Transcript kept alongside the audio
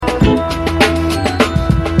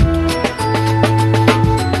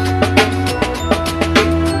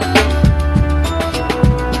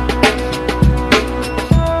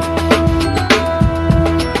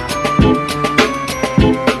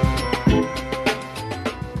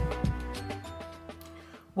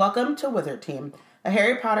Welcome to Wizard Team, a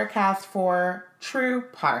Harry Potter cast for true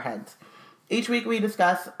Potterheads. Each week we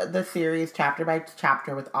discuss the series chapter by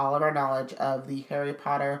chapter with all of our knowledge of the Harry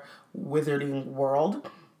Potter wizarding world.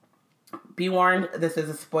 Be warned, this is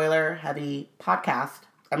a spoiler-heavy podcast.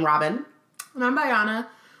 I'm Robin. And I'm Bayana.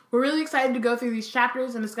 We're really excited to go through these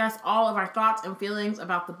chapters and discuss all of our thoughts and feelings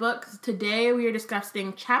about the books. Today we are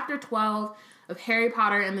discussing Chapter 12 of Harry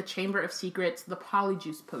Potter and the Chamber of Secrets, the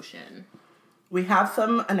Polyjuice Potion. We have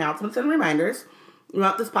some announcements and reminders. We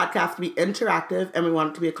want this podcast to be interactive and we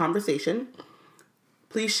want it to be a conversation.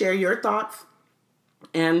 Please share your thoughts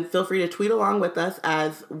and feel free to tweet along with us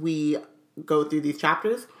as we go through these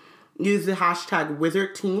chapters. Use the hashtag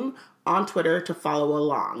WizardTeam on Twitter to follow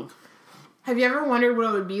along. Have you ever wondered what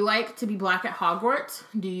it would be like to be Black at Hogwarts?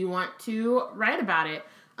 Do you want to write about it?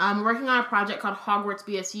 I'm working on a project called Hogwarts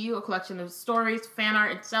BSU, a collection of stories, fan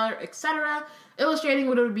art, etc., illustrating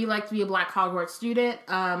what it would be like to be a Black Hogwarts student.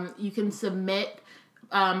 You can submit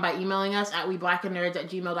by emailing us at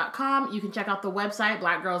weblackandnerds@gmail.com. You can check out the website,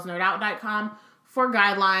 blackgirlsnerdout.com, for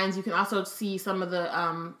guidelines. You can also see some of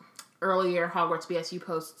the earlier Hogwarts BSU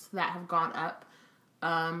posts that have gone up.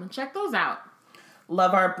 Check those out.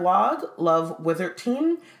 Love our blog, love Wizard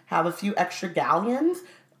Team, have a few extra galleons.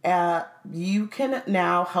 You can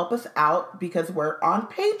now help us out because we're on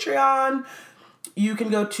Patreon. You can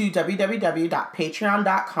go to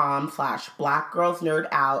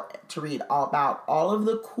www.patreon.com/blackgirlsnerdout to read all about all of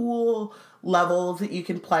the cool levels that you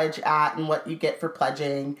can pledge at and what you get for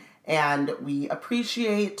pledging. And we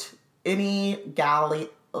appreciate any galleons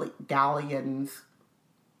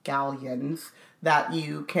that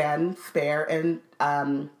you can spare and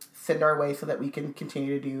send our way so that we can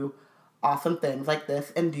continue to do awesome things like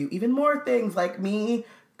this and do even more things like me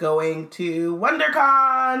going to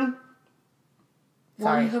WonderCon.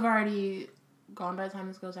 Well, you have already gone by the time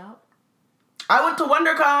this goes out. I went to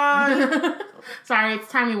WonderCon! Sorry,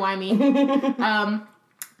 it's timey-wimey.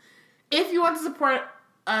 If you want to support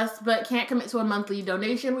us but can't commit to a monthly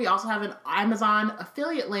donation, we also have an Amazon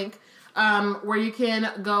affiliate link where you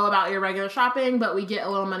can go about your regular shopping, but we get a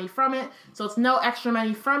little money from it. So it's no extra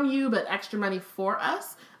money from you, but extra money for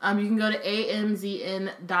us. You can go to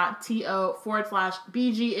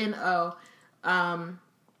amzn.to/BGNO.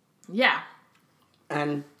 Yeah.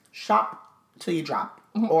 And shop till you drop.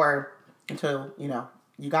 Mm-hmm. Or until, you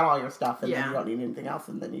got all your stuff and then you don't need anything else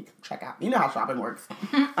and then you can check out. You know how shopping works.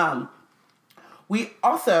 We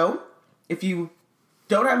also, if you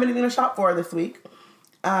don't have anything to shop for this week,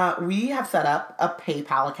 we have set up a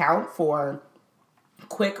PayPal account for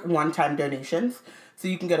quick one-time donations. So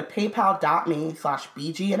you can go to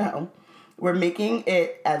paypal.me/BGNO. We're making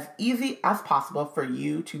it as easy as possible for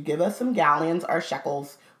you to give us some galleons or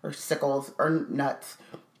shekels or sickles or nuts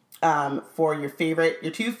for your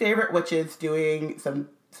two favorite witches doing some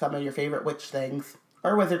of your favorite witch things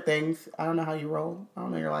or wizard things. I don't know how you roll. I don't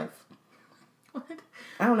know your life. What?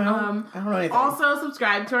 I don't know. I don't know anything. Also,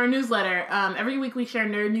 subscribe to our newsletter. Every week we share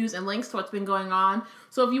nerd news and links to what's been going on.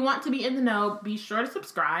 So if you want to be in the know, be sure to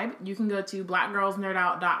subscribe. You can go to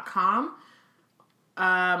blackgirlsnerdout.com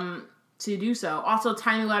to do so. Also,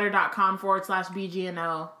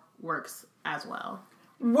 tinyletter.com/BGNO works as well.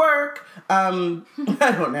 I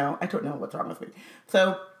don't know. I don't know what's wrong with me.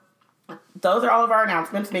 So those are all of our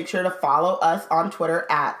announcements. Make sure to follow us on Twitter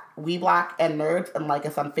at WeBlackandNerds and like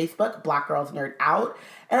us on Facebook, Black Girls Nerd Out.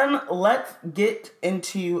 And let's get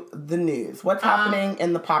into the news. What's happening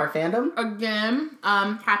in the Potter fandom? Again,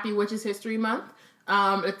 happy Witches History Month.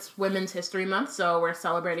 It's Women's History Month, so we're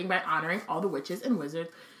celebrating by honoring all the witches and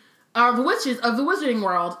wizards. The witches of the wizarding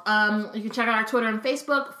world. You can check out our Twitter and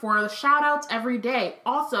Facebook for the shout-outs every day.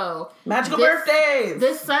 Also, magical birthdays!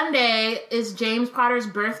 This Sunday is James Potter's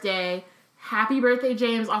birthday. Happy birthday,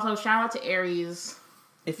 James. Also, shout-out to Aries.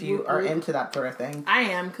 If you are into that sort of thing. I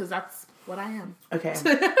am, because that's what I am. Okay.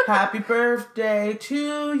 Happy birthday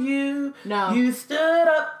to you. No. You stood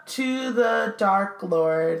up to the Dark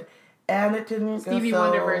Lord, and it didn't Stevie go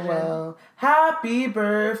so Wonder version. well. Happy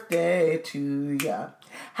birthday to ya.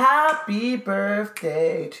 Happy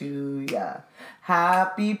birthday to ya.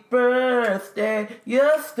 Happy birthday.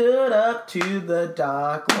 You stood up to the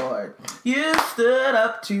Dark Lord. You stood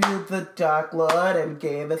up to the Dark Lord and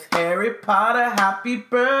gave us Harry Potter. Happy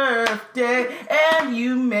birthday. And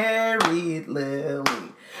you married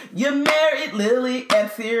Lily. You married Lily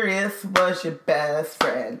and Sirius was your best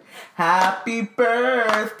friend. Happy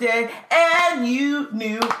birthday. And you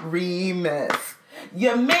knew Remus.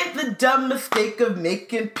 You made the dumb mistake of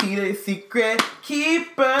making Peter a secret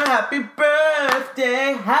keeper. Happy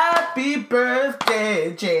birthday,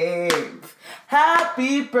 James.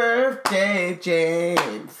 Happy birthday,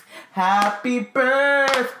 James. Happy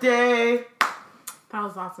birthday. That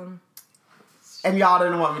was awesome. And y'all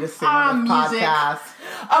didn't want me to sing on this music.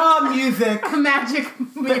 podcast. Music.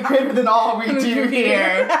 Magic. Greater than all we do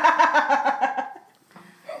here.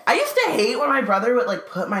 I used to hate when my brother would, like,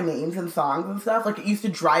 put my names in songs and stuff. Like, it used to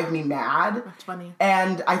drive me mad. That's funny.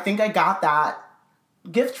 And I think I got that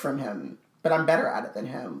gift from him. But I'm better at it than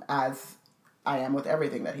him, as I am with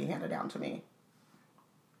everything that he handed down to me.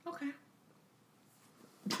 Okay.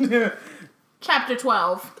 Chapter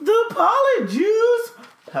 12. The Polyjuice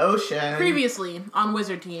Potion. Previously on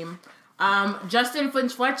Wizard Team, Justin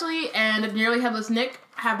Flinch Fletchley and Nearly Headless Nick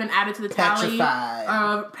have been added to the tally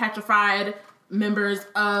of petrified members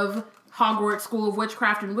of Hogwarts School of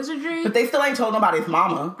Witchcraft and Wizardry. But they still ain't told nobody's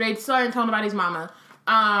mama. They still ain't told nobody's mama.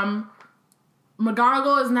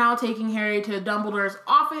 McGonagall is now taking Harry to Dumbledore's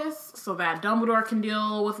office so that Dumbledore can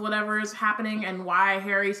deal with whatever is happening and why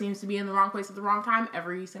Harry seems to be in the wrong place at the wrong time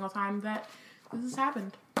every single time that this has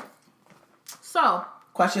happened. So,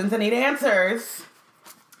 questions that need answers.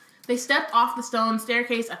 They stepped off the stone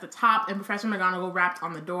staircase at the top, and Professor McGonagall rapped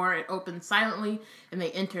on the door. It opened silently, and they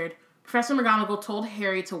entered. Professor McGonagall told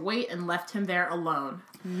Harry to wait and left him there alone.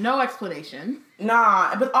 No explanation.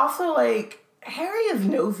 Nah, but also, like, Harry is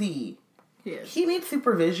nosy. He is. He needs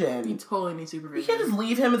supervision. He totally needs supervision. You can't just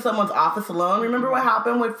leave him in someone's office alone. Remember what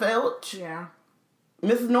happened with Filch? Yeah.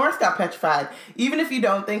 Mrs. Norris got petrified. Even if you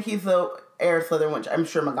don't think he's the heir of Slytherin, which I'm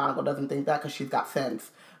sure McGonagall doesn't think that because she's got sense.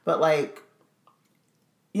 But, like,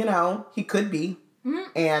 you know, he could be. Mm-hmm.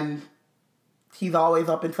 And he's always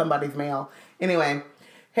up in somebody's mail. Anyway,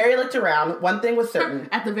 Harry looked around. One thing was certain.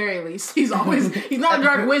 At the very least. He's not a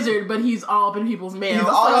dark wizard, but he's all up in people's mail. He's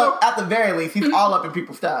all up, at the very least, he's all up in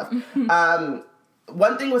people's stuff.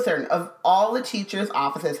 One thing was certain. Of all the teachers'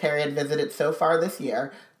 offices Harry had visited so far this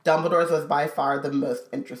year, Dumbledore's was by far the most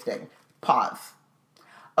interesting. Pause.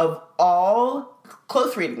 Of all,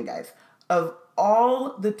 close reading, guys. Of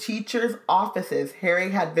all the teachers' offices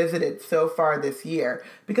Harry had visited so far this year,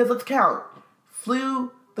 because let's count.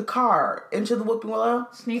 Flew the car into the Whooping Willow.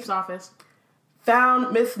 Snape's office.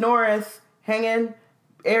 Found Miss Norris hanging.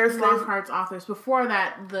 Lockhart's office. Before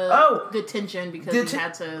that, the detention because he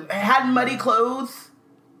had to... Had muddy clothes.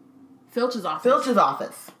 Filch's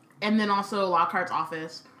office. And then also Lockhart's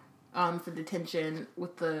office for detention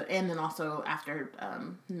and then also after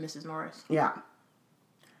Mrs. Norris. Yeah.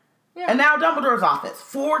 And now Dumbledore's office.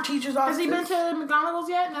 4 teachers' offices. Has he been to McGonagall's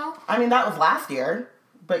yet? No. I mean, that was last year.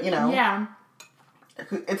 But, you know. Yeah.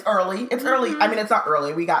 It's early. It's early. I mean, it's not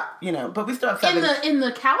early. We got, you know, but we still have 7. In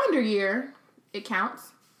the calendar year, it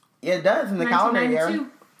counts. Yeah, it does in the calendar year.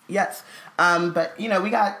 Yes. But, you know, we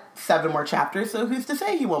got 7 more chapters, so who's to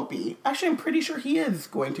say he won't be? Actually, I'm pretty sure he is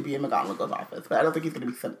going to be in McGonagall's office, but I don't think he's going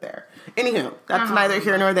to be sent there. Anywho, that's neither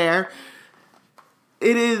here nor there.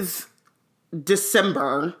 It is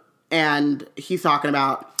December, and he's talking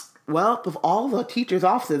about, well, of all the teachers'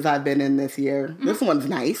 offices I've been in this year, this one's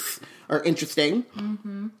nice or interesting.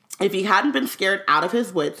 Mm-hmm. If he hadn't been scared out of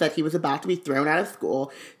his wits that he was about to be thrown out of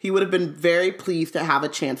school, he would have been very pleased to have a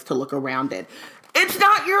chance to look around it. It's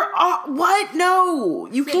not your... what? No.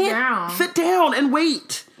 You can't... Sit down and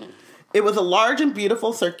wait. It was a large and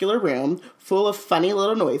beautiful circular room full of funny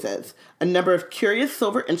little noises. A number of curious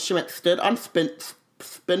silver instruments stood on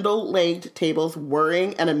spindle-legged tables,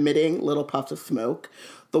 whirring and emitting little puffs of smoke.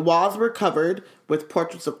 The walls were covered with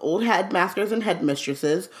portraits of old headmasters and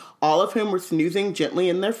headmistresses, all of whom were snoozing gently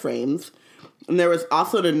in their frames. And there was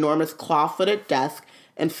also an enormous claw-footed desk,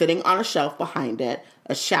 and sitting on a shelf behind it,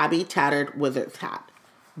 a shabby, tattered wizard's hat.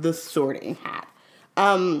 The Sorting Hat.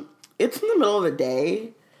 It's in the middle of the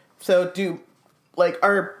day, so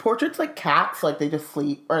are portraits like cats, like they just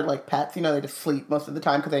sleep, or like pets, you know, they just sleep most of the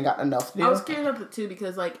time because they ain't got enough to do? I was scared of it too,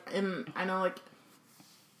 because I know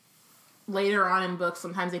later on in books,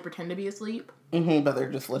 sometimes they pretend to be asleep. Mm-hmm, but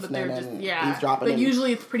they're just listening and eavesdropping. But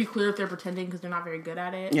usually it's pretty clear if they're pretending because they're not very good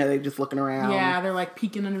at it. Yeah, they're just looking around. Yeah, they're like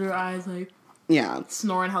peeking under their eyes, like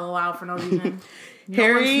snoring hella loud for no reason.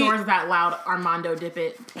 Harry no one snores that loud. Armando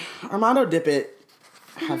Dippet. Armando Dippet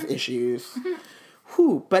has issues.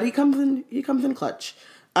 Whew, but he comes in clutch.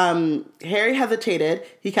 Harry hesitated.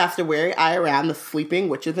 He cast a wary eye around the sleeping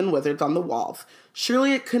witches and wizards on the walls.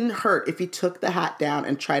 Surely it couldn't hurt if he took the hat down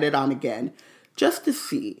and tried it on again. Just to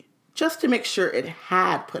see. Just to make sure it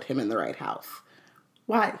had put him in the right house.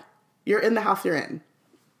 Why? You're in the house you're in.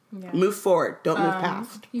 Yeah. Move forward. Don't move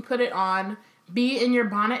past. He put it on. Be in your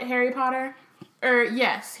bonnet, Harry Potter?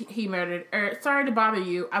 Yes, he murdered. Sorry to bother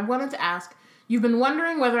you. I wanted to ask. You've been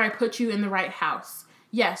wondering whether I put you in the right house.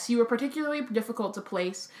 Yes, you were particularly difficult to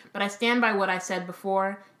place, but I stand by what I said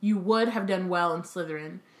before. You would have done well in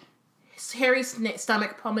Slytherin. Harry's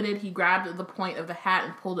stomach plummeted. He grabbed the point of the hat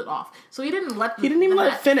and pulled it off. So he didn't let He didn't even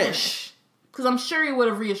let it finish. Because I'm sure he would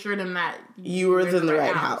have reassured him that you were in the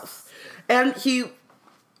right house. And he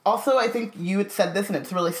also, I think you had said this, and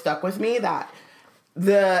it's really stuck with me, that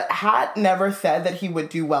the hat never said that he would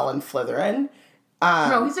do well in Slytherin.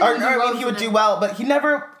 No, he said he would do well, but he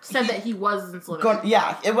never said that he was in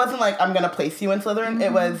Slytherin. It wasn't like, I'm going to place you in Slytherin. Mm-hmm.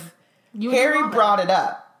 It was, Harry brought it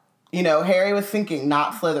up. You know, Harry was thinking,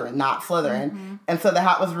 not Slytherin, not Slytherin. Mm-hmm. And so the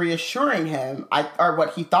hat was reassuring him, or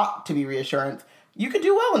what he thought to be reassurance, you could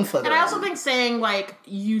do well in Slytherin. And I also think saying, like,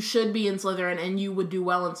 you should be in Slytherin and you would do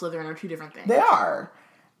well in Slytherin are two different things. They are.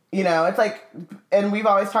 You know, it's like, and we've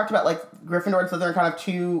always talked about, like, Gryffindor and Slytherin are kind of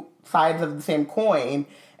two sides of the same coin.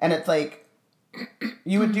 And it's like,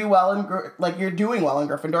 you would do well in, like, you're doing well in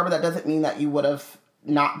Gryffindor, but that doesn't mean that you would have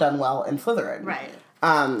not done well in Slytherin. Right.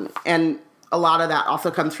 And a lot of that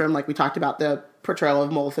also comes from, like, we talked about the portrayal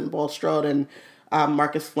of Millicent Bulstrode and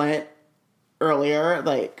Marcus Flint earlier.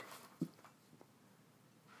 Like,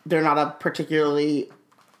 they're not a particularly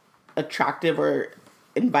attractive or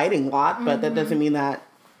inviting lot, but that doesn't mean that,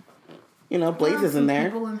 you know, Blaise is in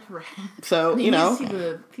there. So, you know.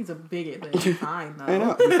 He's a bigot, but he's fine, though. I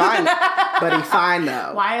know. He's fine. But he's fine,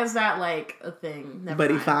 though. Why is that, like, a thing? Never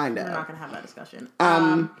mind. He's fine, though. We're not going to have that discussion.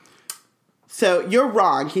 So, you're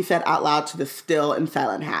wrong, he said out loud to the still and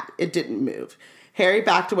silent hat. It didn't move. Harry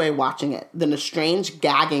backed away watching it. Then a strange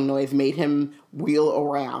gagging noise made him wheel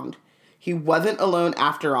around. He wasn't alone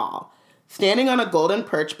after all. Standing on a golden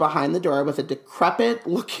perch behind the door was a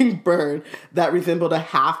decrepit-looking bird that resembled a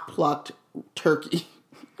half-plucked turkey.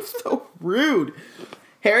 So rude.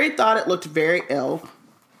 Harry thought it looked very ill.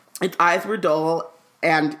 Its eyes were dull,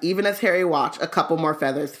 and even as Harry watched, a couple more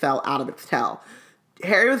feathers fell out of its tail.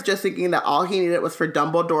 Harry was just thinking that all he needed was for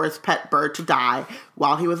Dumbledore's pet bird to die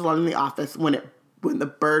while he was alone in the office when the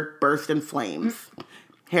bird burst in flames.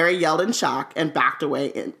 Harry yelled in shock and backed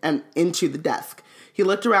away into the desk. He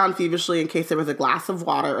looked around feverishly in case there was a glass of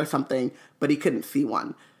water or something, but he couldn't see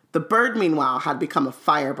one. The bird, meanwhile, had become a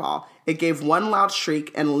fireball. It gave one loud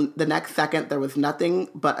shriek, and the next second there was nothing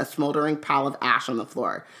but a smoldering pile of ash on the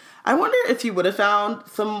floor. I wonder if he would have found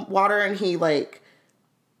some water and he, like,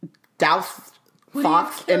 doused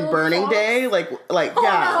Fawkes in Burning Fawkes? Day. Like,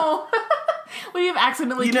 yeah. No. Would he have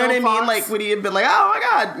accidentally killed Fawkes? You know what I mean? Like, would he have been like, oh my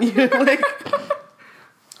god. You know, like,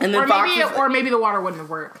 and then or maybe the water wouldn't have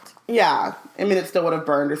worked. Yeah. I mean, it still would have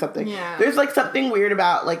burned or something. Yeah. There's, like, something weird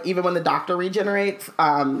about, like, even when the Doctor regenerates,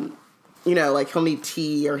 you know, like, he'll need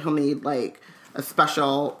tea or he'll need, like, a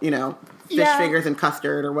special, you know, fish fingers and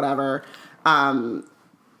custard or whatever.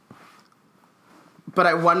 But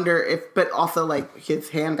I wonder but also, like, his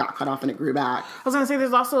hand got cut off and it grew back. I was going to say,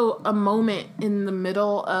 there's also a moment in the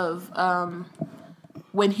middle of,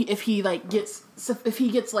 when if he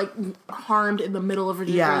gets like harmed in the middle of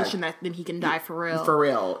regeneration, then he can die for real. For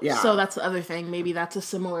real, yeah. So that's the other thing. Maybe that's a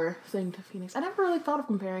similar thing to Phoenix. I never really thought of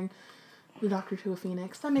comparing the Doctor to a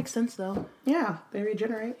Phoenix. That makes sense, though. Yeah, they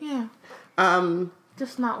regenerate. Yeah.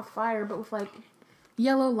 Just not with fire, but with, like,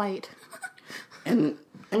 yellow light. And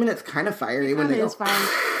I mean, it's kind of fiery when they go. Fiery.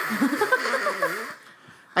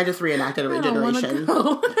 I just reenacted a regeneration. I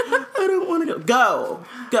don't want to go.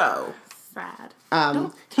 Go. Sad.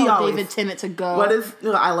 Don't tell David Tennant to go.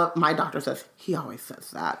 I love, my doctor says, he always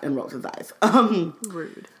says that and rolls his eyes.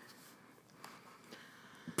 Rude.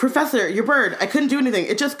 Professor, your bird, I couldn't do anything.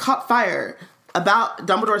 It just caught fire.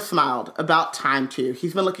 Dumbledore smiled. About time, too.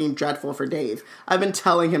 He's been looking dreadful for days. I've been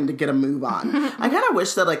telling him to get a move on. I kind of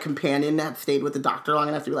wish that, like, Companion had stayed with the doctor long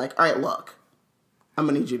enough to be like, all right, look, I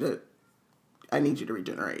need you to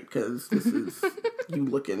regenerate, because this is you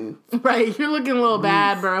looking... Right, you're looking a little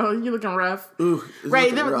bad, bro. You're looking rough. Ooh,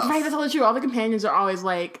 right, that's all the truth. All the Companions are always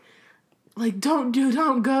like, don't go,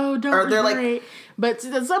 don't regenerate. Like, but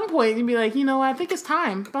at some point, you'd be like, you know what, I think it's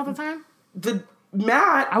time. About the time.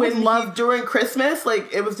 During Christmas,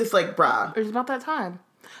 like, it was just like, bruh. It was about that time.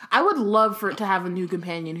 I would love for it to have a new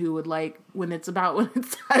companion who would, like, when it's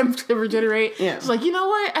time to regenerate, it's like, you know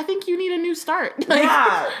what? I think you need a new start. Like,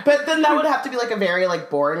 yeah, but then that would have to be, like, a very, like,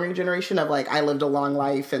 boring regeneration of, like, I lived a long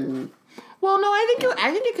life and... Well, no, I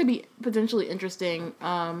think it could be potentially interesting.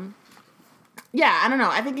 Yeah, I don't know.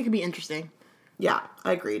 I think it could be interesting. Yeah,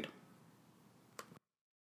 I agreed.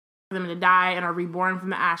 For them to die and are reborn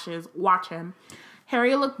from the ashes. Watch him.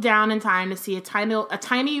 Harry looked down in time to see a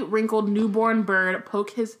tiny wrinkled newborn bird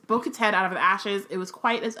poke its head out of the ashes. It was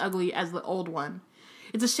quite as ugly as the old one.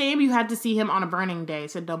 It's a shame you had to see him on a burning day,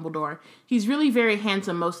 said Dumbledore. He's really very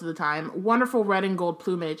handsome most of the time. Wonderful red and gold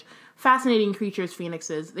plumage. Fascinating creatures,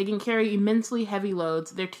 phoenixes. They can carry immensely heavy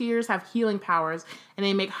loads. Their tears have healing powers, and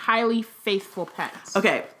they make highly faithful pets.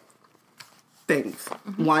 Okay. things.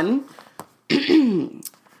 One,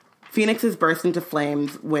 phoenixes burst into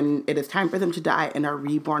flames when it is time for them to die and are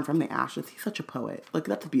reborn from the ashes. He's such a poet. Like,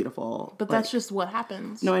 that's beautiful. But that's just what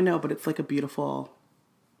happens. No, I know, but it's like a beautiful...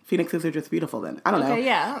 Phoenixes are just beautiful then. I don't know. Okay,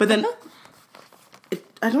 yeah. But then...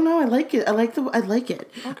 I don't know. I like it. I like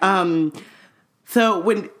it. Okay. So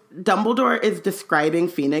when Dumbledore is describing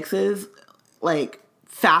phoenixes, like,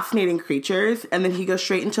 fascinating creatures, and then he goes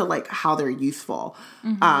straight into, like, how they're useful.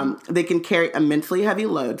 They can carry immensely heavy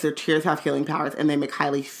loads, their tears have healing powers, and they make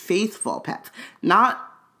highly faithful pets. Not,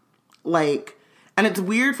 like... And it's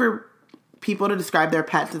weird for people to describe their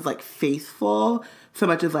pets as, like, faithful, so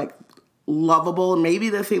much as, like, lovable. Maybe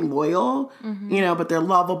they say loyal, you know, but they're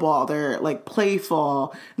lovable, they're, like,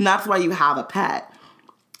 playful, and that's why you have a pet.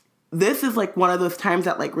 This is, like, one of those times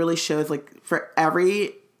that, like, really shows, like, for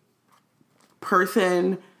every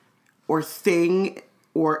person or thing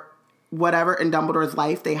or whatever in Dumbledore's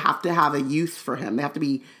life, they have to have a use for him. They have to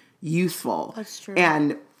be useful. That's true.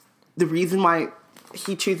 And the reason why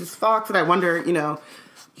he chooses Fawkes, and I wonder, you know,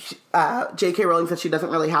 J.K. Rowling said she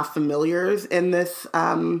doesn't really have familiars in this,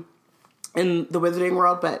 in the Wizarding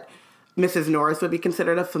world, but Mrs. Norris would be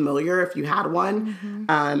considered a familiar if you had one.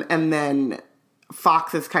 And then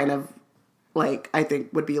Fawkes is kind of like, I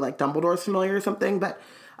think would be like Dumbledore's familiar or something, but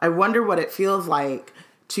I wonder what it feels like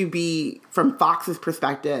to be, from Fawkes'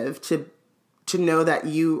 perspective, to know that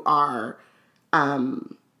you are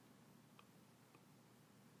kind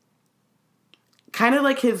of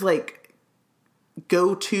like his, like,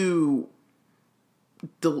 go-to...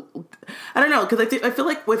 I don't know, because I feel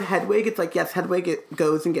like with Hedwig, it's like, yes, Hedwig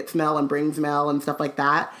goes and gets Mel and brings Mel and stuff like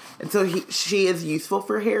that. And so she is useful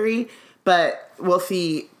for Harry, but we'll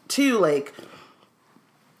see, too, like...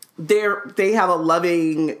 They have a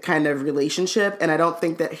loving kind of relationship, and I don't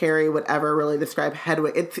think that Harry would ever really describe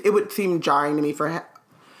Hedwig. It would seem jarring to me for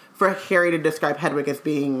Harry to describe Hedwig as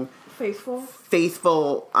being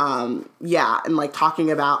faithful. Yeah, and like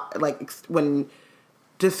talking about, like, when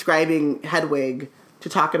describing Hedwig, to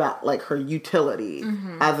talk about, like, her utility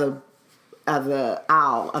as a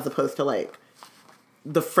owl, as opposed to, like,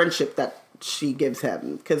 the friendship that she gives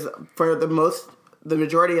him. Because for the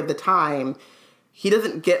majority of the time, he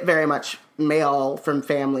doesn't get very much mail from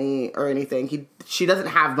family or anything. She doesn't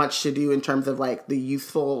have much to do in terms of, like, the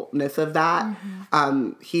usefulness of that.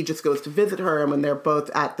 He just goes to visit her, and when they're both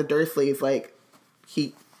at the Dursleys, like,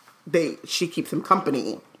 she keeps him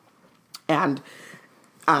company. And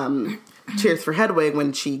Tears for Hedwig,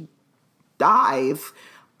 when she dies,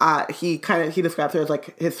 he describes her as,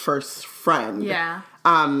 like, his first friend. Yeah.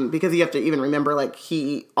 Because you have to even remember, like,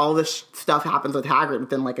 all this stuff happens with Hagrid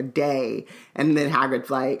within, like, a day, and then Hagrid's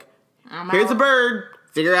like, here's a bird,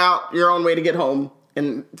 figure out your own way to get home,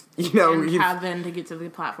 and, you know... And have them to get to the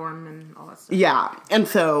platform and all that stuff. Yeah, and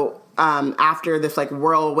so, after this, like,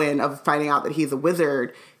 whirlwind of finding out that he's a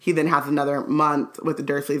wizard, he then has another month with the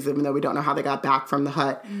Dursleys, even though we don't know how they got back from the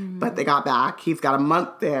hut, but they got back. He's got a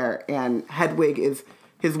month there, and Hedwig is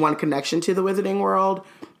his one connection to the Wizarding world,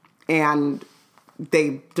 and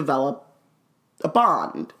they develop a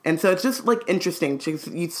bond. And so it's just, like, interesting.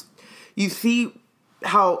 You see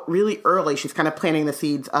how really early she's kind of planting the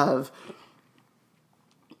seeds of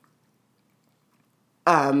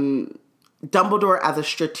Dumbledore as a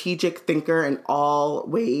strategic thinker in all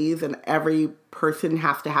ways, and every person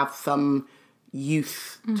has to have some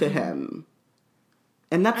use to him.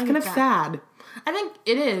 And that's kind of sad. I think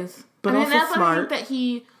it is. But also that's smart. I think that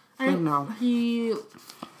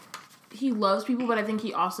he loves people, but I think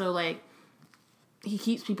he also, like, he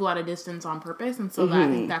keeps people at a distance on purpose, and so I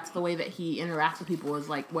think that's the way that he interacts with people, is,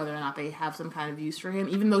 like, whether or not they have some kind of use for him.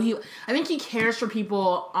 Even though I think he cares for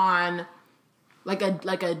people on, like a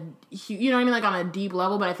you know what I mean, like, on a deep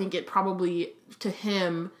level, but I think it probably, to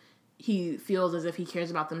him, he feels as if he cares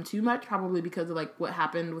about them too much, probably because of, like, what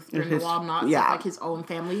happened with Grindelwald, not like his own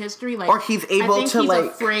family history. Like, or he's able I think to, he's like,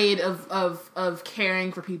 afraid of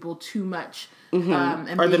caring for people too much, and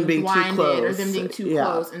or being them being blinded, too close, or them being too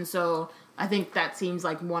close. And so I think that seems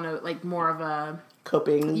like more of a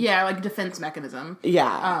coping, like, defense mechanism.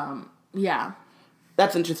 Yeah.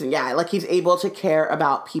 That's interesting. Yeah, like, he's able to care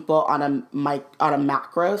about people on a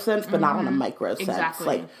macro sense, but not on a micro sense. Exactly.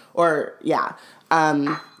 Like, or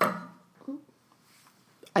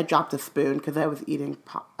I dropped a spoon because I was eating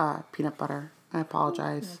peanut butter. I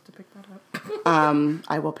apologize. You have to pick that up.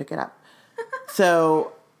 I will pick it up.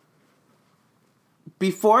 So,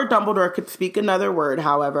 before Dumbledore could speak another word,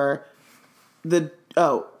 however, the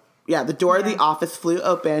door of the office flew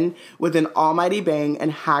open with an almighty bang,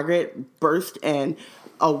 and Hagrid burst in,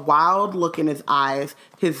 a wild look in his eyes,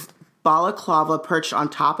 his balaclava perched on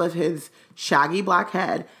top of his shaggy black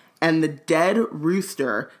head, and the dead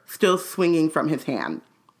rooster still swinging from his hand.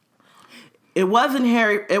 It wasn't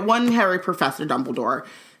Harry, Professor Dumbledore,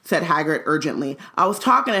 said Hagrid urgently. I was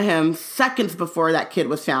talking to him seconds before that kid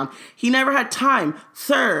was found. He never had time.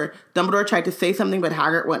 Sir, Dumbledore tried to say something, but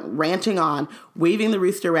Hagrid went ranting on, waving the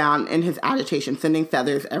rooster around in his agitation, sending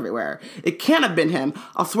feathers everywhere. It can't have been him.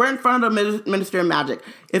 I'll swear in front of the Minister of Magic.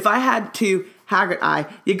 If I had to,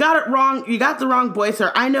 Hagrid, you got it wrong. You got the wrong boy,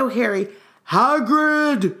 sir. I know Harry.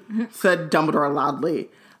 Hagrid, said Dumbledore loudly.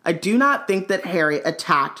 I do not think that Harry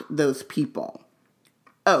attacked those people.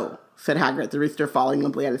 Oh, said Hagrid, the rooster falling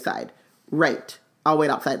limply at his side. Right. I'll wait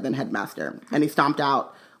outside then, headmaster. And he stomped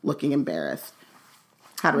out, looking embarrassed.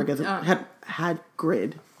 Hagrid.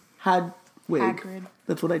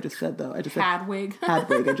 That's what I just said, though. I just said Hadwig.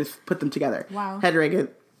 Hadwig. I just put them together. Wow.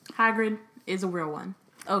 Hagrid is a real one.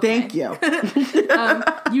 Okay. Thank you.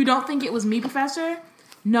 You don't think it was me, Professor?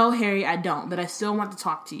 No, Harry, I don't, but I still want to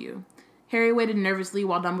talk to you. Harry waited nervously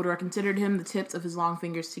while Dumbledore considered him, the tips of his long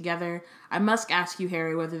fingers together. I must ask you,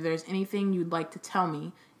 Harry, whether there's anything you'd like to tell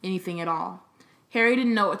me. Anything at all. Harry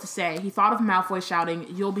didn't know what to say. He thought of Malfoy shouting,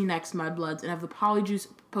 "You'll be next, Mudbloods," and of the Polyjuice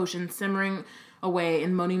potion simmering away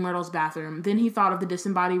in Moaning Myrtle's bathroom. Then he thought of the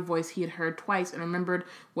disembodied voice he had heard twice and remembered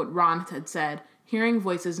what Ron had said. Hearing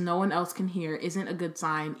voices no one else can hear isn't a good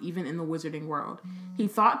sign, even in the wizarding world. He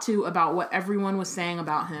thought, too, about what everyone was saying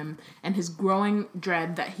about him, and his growing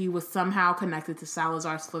dread that he was somehow connected to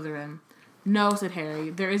Salazar Slytherin. No, said Harry,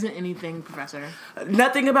 there isn't anything, Professor.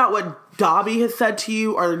 Nothing about what Dobby has said to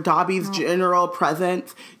you, or Dobby's general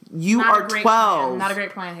presence. You are 12. Plan. Not a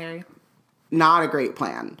great plan, Harry. Not a great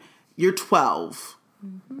plan. You're 12.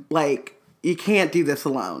 Mm-hmm. Like, you can't do this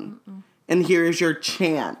alone. Mm-mm. And here's your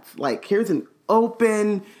chance. Like, here's an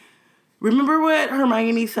open. Remember what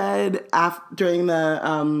Hermione said during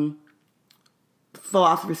the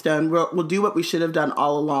Philosopher's Stone? We'll do what we should have done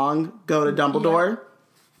all along. Go to Dumbledore.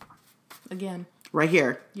 Yeah. Again. Right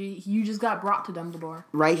here. You just got brought to Dumbledore.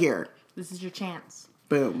 Right here. This is your chance.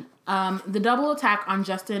 Boom. The double attack on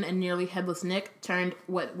Justin and nearly headless Nick turned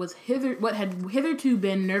what had hitherto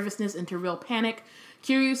been nervousness into real panic.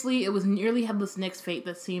 Curiously, it was nearly headless Nick's fate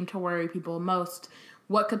that seemed to worry people most.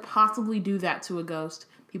 What could possibly do that to a ghost?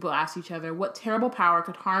 People asked each other. What terrible power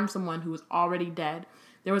could harm someone who was already dead?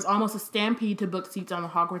 There was almost a stampede to book seats on the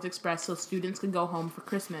Hogwarts Express so students could go home for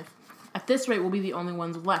Christmas. At this rate, we'll be the only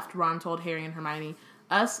ones left, Ron told Harry and Hermione.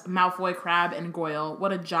 Us, Malfoy, Crabbe, and Goyle.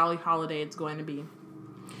 What a jolly holiday it's going to be.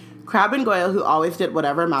 Crabbe and Goyle, who always did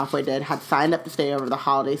whatever Malfoy did, had signed up to stay over the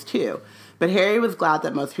holidays too. But Harry was glad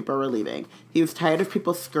that most people were leaving. He was tired of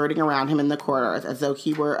people skirting around him in the corridors as though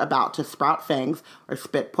he were about to sprout fangs or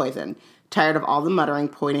spit poison. Tired of all the muttering,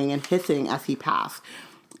 pointing, and hissing as he passed.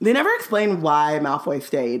 They never explained why Malfoy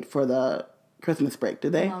stayed for the Christmas break,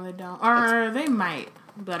 did they? No, they don't. Or they might,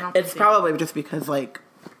 but I don't think it's probably just because, like,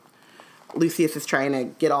 Lucius is trying to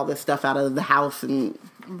get all this stuff out of the house and...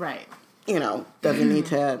 Right. You know, doesn't need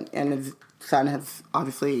to... And his son has,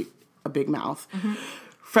 obviously, a big mouth. Mm-hmm.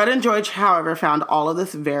 Fred and George, however, found all of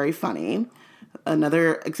this very funny.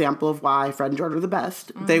 Another example of why Fred and George were the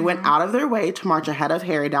best. Mm-hmm. They went out of their way to march ahead of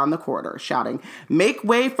Harry down the corridor, shouting, "Make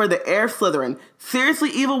way for the heir of Slytherin!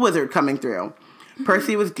 Seriously evil wizard coming through!"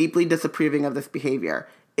 Percy was deeply disapproving of this behavior.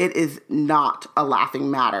 "It is not a laughing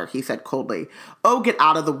matter," he said coldly. "Oh, get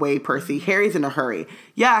out of the way, Percy. Harry's in a hurry."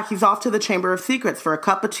 "Yeah, he's off to the Chamber of Secrets for a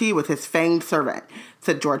cup of tea with his fanged servant,"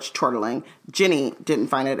 said George, chortling. Ginny didn't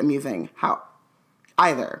find it amusing. How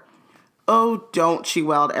either. "Oh, don't," she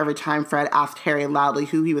wailed every time Fred asked Harry loudly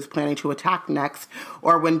who he was planning to attack next,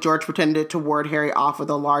 or when George pretended to ward Harry off with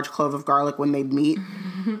a large clove of garlic when they'd meet.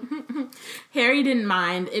 Harry didn't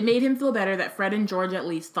mind. It made him feel better that Fred and George at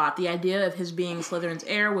least thought the idea of his being Slytherin's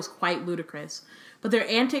heir was quite ludicrous. But their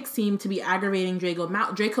antics seemed to be aggravating Draco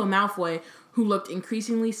Malfoy, who looked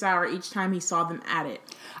increasingly sour each time he saw them at it.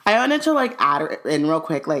 I wanted to, add in real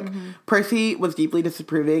quick, Percy was deeply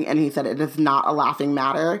disapproving, and he said it is not a laughing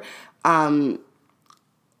matter.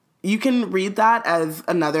 You can read that as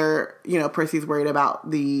another, Percy's worried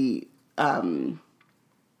about the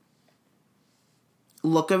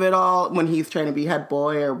look of it all when he's trying to be head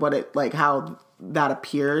boy, or what it, how that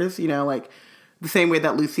appears, the same way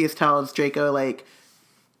that Lucius tells Draco, it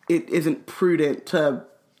isn't prudent to,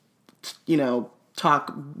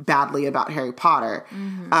 talk badly about Harry Potter.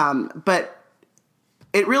 Mm-hmm. But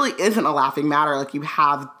it really isn't a laughing matter. You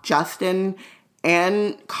have Justin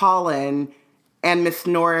and Colin and Miss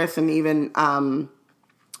Norris and even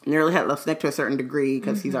nearly headless Nick to a certain degree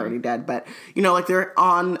because he's already dead. But, they're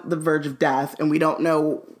on the verge of death, and we don't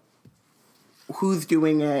know who's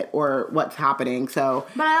doing it or what's happening. So,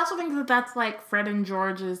 but I also think that that's like Fred and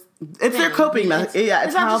George's. It's their coping mechanism. Yeah,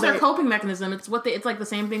 it's not just their coping mechanism. It's it's like the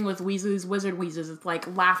same thing with Weasley's Wizard Wheezes. It's like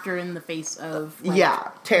laughter in the face of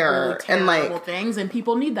terror really and like things, and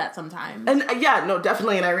people need that sometimes. And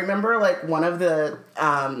definitely. And I remember like one of the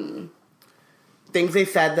things they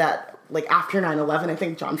said that like after 9/11, I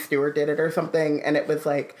think Jon Stewart did it or something, and it was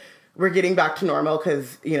like, we're getting back to normal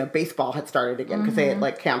because, baseball had started again because they had,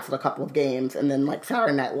 like, canceled a couple of games. And then, like,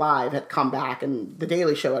 Saturday Night Live had come back and The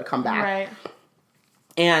Daily Show had come back. Right.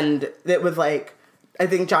 And it was, like, I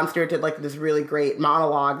think Jon Stewart did, like, this really great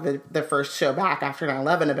monologue, the first show back after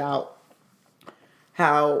 9/11, about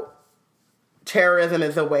how terrorism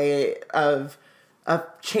is a way of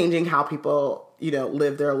changing how people,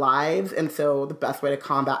 live their lives. And so the best way to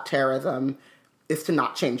combat terrorism is to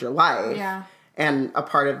not change your life. Yeah. And a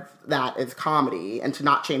part of that is comedy, and to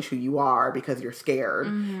not change who you are because you're scared.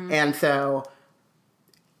 Mm-hmm. And so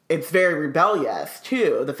it's very rebellious,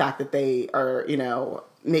 too, the fact that they are,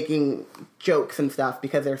 making jokes and stuff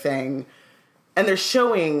because they're saying, and they're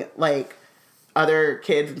showing, like, other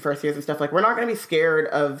kids in first years and stuff, like, we're not going to be scared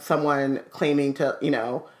of someone claiming to,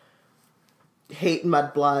 hate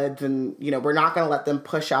mudbloods, and, we're not going to let them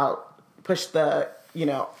push us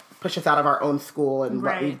out of our own school and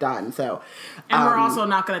what we've done. So, and we're also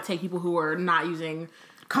not going to take people who are not using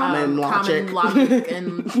common logic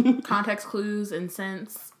and context clues and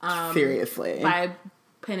sense seriously by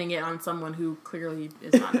pinning it on someone who clearly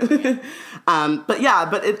is not doing it.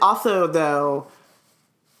 But it also though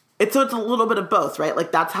it's a little bit of both, right?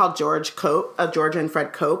 Like that's how George and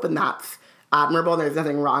Fred cope, and that's admirable, and there's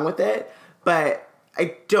nothing wrong with it. But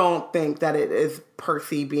I don't think that it is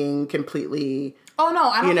Percy being completely. Oh no,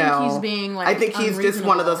 I don't think he's being like. I think he's just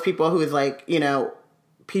one of those people who is like,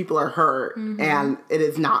 people are hurt, and it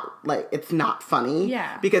is not like, it's not funny.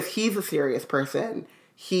 Yeah. Because he's a serious person.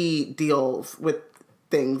 He deals with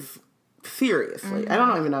things seriously. I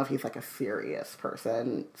don't even know if he's like a serious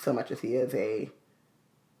person so much as he is a.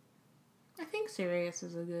 I think serious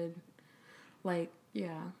is a good, like,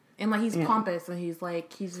 yeah. And, like, he's pompous, and he's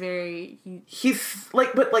very... He's,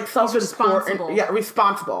 like, but, like, self-important... Responsible. Yeah,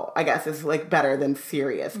 responsible, I guess, is, like, better than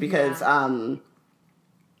serious, because, but,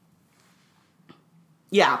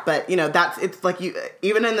 it's, like, you...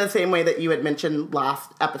 Even in the same way that you had mentioned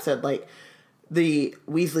last episode, like, the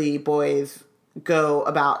Weasley boys go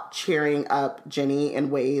about cheering up Ginny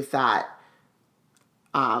in ways that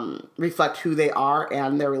reflect who they are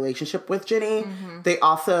and their relationship with Ginny. Mm-hmm. They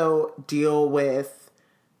also deal with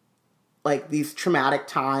like these traumatic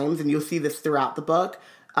times, and you'll see this throughout the book,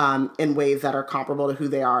 in ways that are comparable to who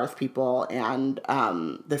they are as people, and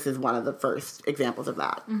this is one of the first examples of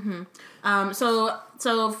that. Mm-hmm.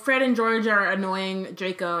 So Fred and George are annoying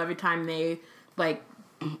Draco every time they like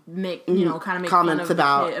make kind of make comments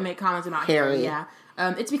about make comments about Harry. Yeah,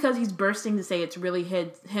 it's because he's bursting to say it's really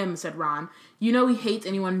him, said Ron. He hates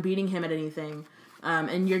anyone beating him at anything.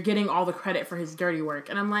 And you're getting all the credit for his dirty work.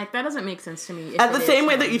 And I'm like, that doesn't make sense to me. At the same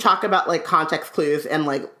way that you talk about, like, context clues and,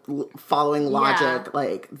 like, following logic,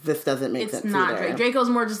 like, this doesn't make sense either. It's not. Draco's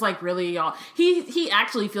more just, like, really, y'all... He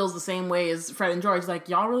actually feels the same way as Fred and George. Like,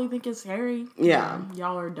 y'all really think it's Harry? Yeah.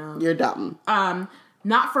 Y'all are dumb. You're dumb.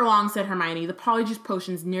 Not for long, said Hermione. The Polyjuice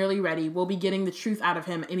potion's nearly ready. We'll be getting the truth out of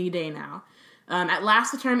him any day now. At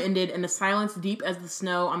last the term ended, and a silence deep as the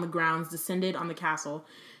snow on the grounds descended on the castle.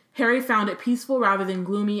 Harry found it peaceful rather than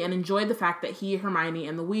gloomy, and enjoyed the fact that he, Hermione,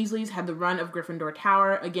 and the Weasleys had the run of Gryffindor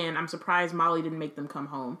Tower. Again, I'm surprised Molly didn't make them come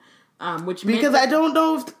home. Because I don't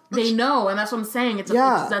know if... They know, and that's what I'm saying.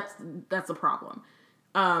 That's a problem.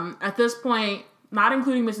 At this point, not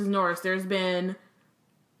including Mrs. Norris, there's been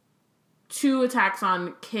 2 attacks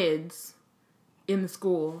on kids in the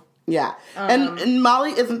school. Yeah. And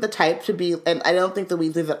Molly isn't the type to be, and I don't think the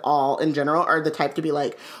Weasleys at all in general are the type to be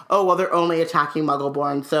like, oh, well, they're only attacking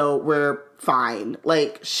Muggleborn, so we're fine.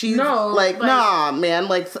 Like, she's nah, man.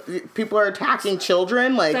 Like, people are attacking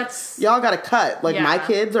children. Like, y'all gotta cut. Like, my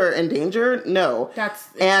kids are in danger? No. It's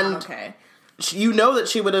not okay. You know that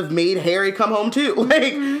she would have made Harry come home, too.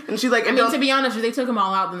 Like, and she's like... to be honest, if they took them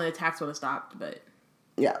all out, then the attacks would have stopped, but...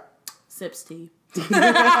 Yeah. Sips tea. Which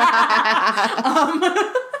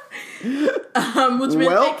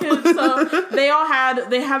meant they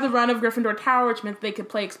had the run of Gryffindor Tower, which meant they could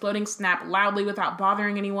play Exploding Snap loudly without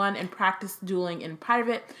bothering anyone and practice dueling in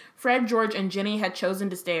private. Fred, George, and Ginny had chosen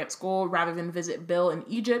to stay at school rather than visit Bill in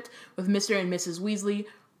Egypt with Mr. and Mrs. Weasley.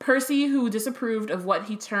 Percy, who disapproved of what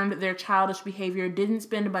he termed their childish behavior, didn't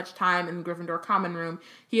spend much time in the Gryffindor common room.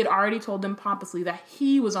 He had already told them pompously that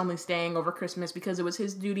he was only staying over Christmas because it was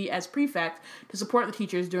his duty as prefect to support the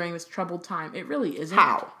teachers during this troubled time. It really isn't.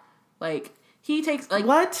 How? Like, He takes, like...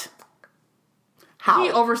 What? How?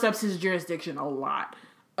 He oversteps his jurisdiction a lot.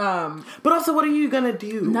 But also, what are you gonna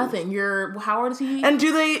do? Nothing. How old is he? And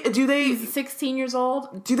do they? He's 16 years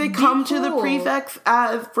old. Do they come to the prefects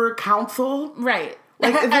as for counsel? Right.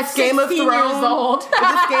 Like, is this Game of Thrones? Is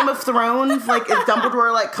this Game of Thrones? Like, is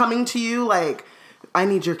Dumbledore, like, coming to you, like, I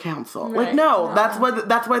need your counsel? Right. Like, no.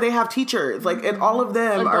 That's why they have teachers. Like, and all of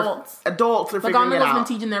them are adults. They're figuring it out. McGonagall's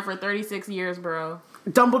been teaching there for 36 years, bro.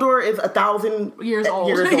 Dumbledore is 1,000 years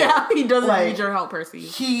old. Yeah, he doesn't need your help,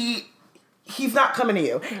 Percy. He's not coming to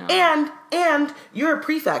you. No. And you're a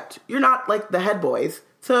prefect. You're not, like, the head boys.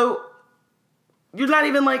 So, you're not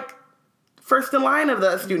even, like, first in line of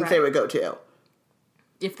the students they would go to.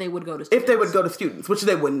 If they would go to students. If they would go to students, which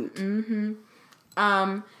they wouldn't.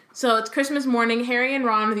 Mm-hmm. So it's Christmas morning. Harry and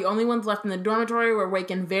Ron are the only ones left in the dormitory. Were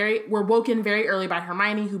woken very early by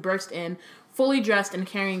Hermione, who burst in, fully dressed and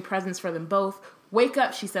carrying presents for them both. "Wake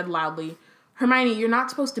up," she said loudly. "Hermione, you're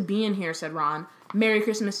not supposed to be in here," said Ron. "Merry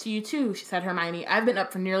Christmas to you too," she said Hermione. "I've been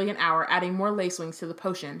up for nearly an hour, adding more lace wings to the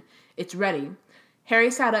potion. It's ready."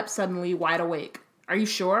 Harry sat up suddenly, wide awake. "Are you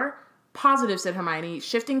sure?" "Positive," said Hermione,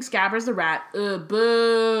 shifting Scabbers the rat. Boo.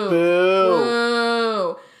 Boo.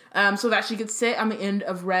 So that she could sit on the end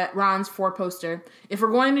of Ron's four-poster. "If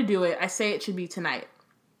we're going to do it, I say it should be tonight."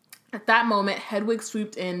 At that moment, Hedwig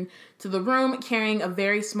swooped in to the room, carrying a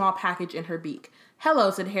very small package in her beak.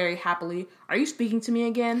 "Hello," said Harry happily. "Are you speaking to me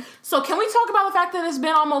again?" So can we talk about the fact that it's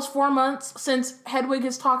been almost 4 months since Hedwig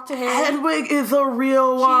has talked to Harry? Hedwig is a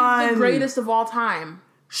real one. She's the greatest of all time.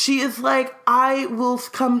 She is like, I will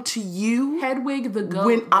come to you. Hedwig the goat,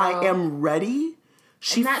 when bro. I am ready.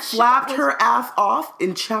 She flapped her ass off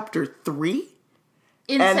in chapter 3.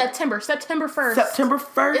 In September 1st. September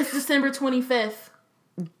 1st. It's December 25th.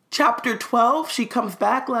 Chapter 12, she comes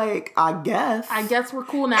back like, I guess we're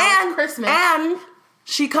cool now. It's Christmas. And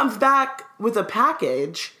she comes back with a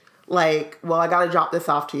package like, well, I gotta drop this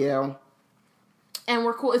off to you. And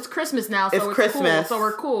we're cool. It's Christmas now, so it's Christmas. Cool. So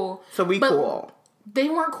we're cool. So we cool. They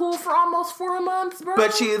weren't cool for almost 4 months, bro.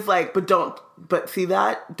 But she is like, but see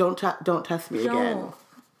that? Don't test me again.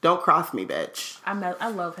 Don't cross me, bitch. I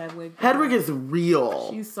love Hedwig. Hedwig is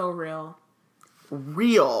real. She's so real.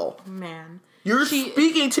 Real. Man. You're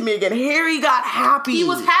speaking to me again. Harry got happy. He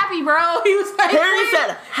was happy, bro. He was like... Harry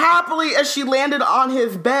said happily as she landed on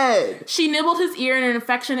his bed. She nibbled his ear in an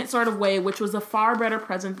affectionate sort of way, which was a far better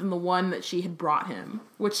present than the one that she had brought him.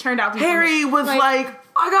 Which turned out to be... Harry was like,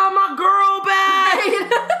 I got my girl back.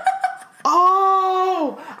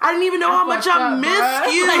 Oh, I didn't even know how much I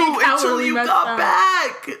missed you until you got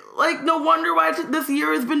back. Like, no wonder why this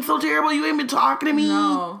year has been so terrible. You ain't been talking to me.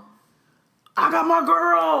 No. I got my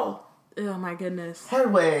girl. Oh my goodness.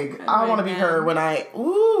 Hedwig. I want to be her when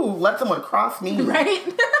let someone cross me. Right?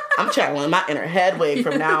 I'm channeling my inner Hedwig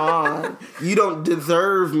from now on. You don't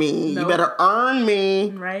deserve me. Nope. You better earn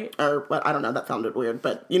me. Right. Or, well, I don't know, that sounded weird,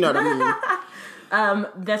 but you know what I mean.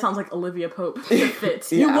 That sounds like Olivia Pope. It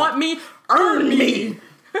fits. Yeah. You want me? Earn me.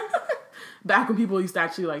 Back when people used to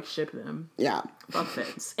actually like ship them. Yeah. Fuck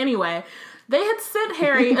fits. Anyway, they had sent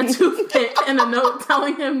Harry a toothpick and a note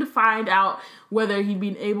telling him to find out whether he'd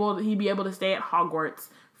be able to stay at Hogwarts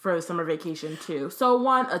for the summer vacation too. So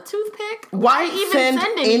a toothpick? Why even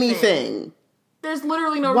send anything? There's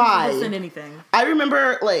literally no reason to send anything. I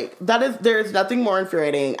remember, there's nothing more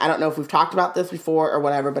infuriating. I don't know if we've talked about this before or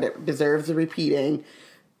whatever, but it deserves a repeating,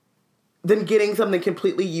 than getting something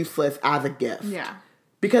completely useless as a gift. Yeah.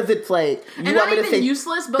 Because it's like, you want me to say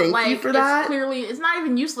useless, but thank you for that? It's not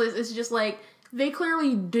even useless. It's just like, they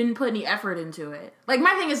clearly didn't put any effort into it. Like,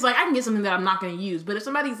 my thing is, like, I can get something that I'm not going to use, but if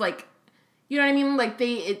somebody's like, you know what I mean? Like,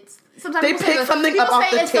 sometimes they pick something up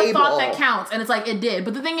off the table. It's the thought that counts, and it's like, it did.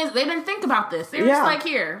 But the thing is, they didn't think about this. They were just like,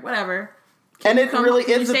 here, whatever. And it really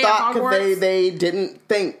is a thought, because they didn't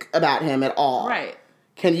think about him at all. Right.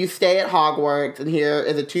 Can you stay at Hogwarts? And here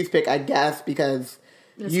is a toothpick, I guess, because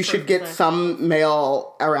you should get some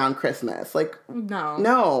mail around Christmas. Like,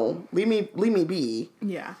 no, leave me be.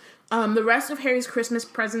 Yeah. The rest of Harry's Christmas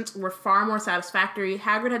presents were far more satisfactory.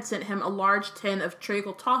 Hagrid had sent him a large tin of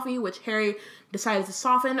treacle toffee, which Harry decided to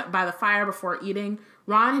soften by the fire before eating.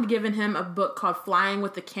 Ron had given him a book called Flying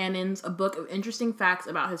with the Cannons, a book of interesting facts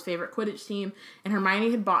about his favorite Quidditch team, and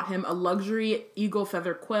Hermione had bought him a luxury eagle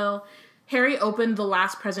feather quill. Harry opened the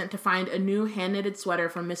last present to find a new hand-knitted sweater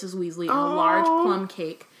from Mrs. Weasley and a large plum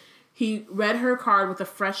cake. He read her card with a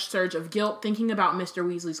fresh surge of guilt, thinking about Mr.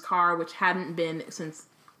 Weasley's car, which hadn't been since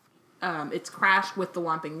its crash with the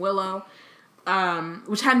Whomping Willow,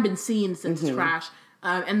 which hadn't been seen since its crash,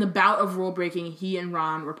 and the bout of rule breaking he and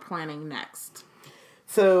Ron were planning next.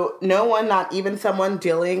 So no one, not even someone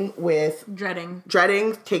dealing with Dreading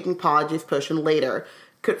taking Polyjuice Potion later,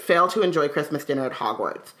 could fail to enjoy Christmas dinner at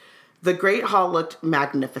Hogwarts. The Great Hall looked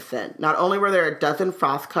magnificent. Not only were there a dozen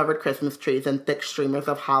frost-covered Christmas trees and thick streamers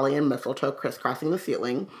of holly and mistletoe crisscrossing the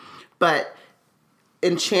ceiling, but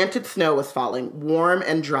enchanted snow was falling, warm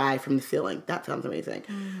and dry from the ceiling. That sounds amazing.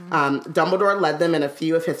 Dumbledore led them in a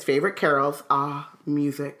few of his favorite carols.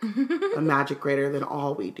 Music. A magic greater than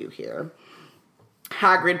all we do here.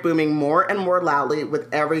 Hagrid booming more and more loudly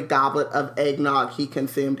with every goblet of eggnog he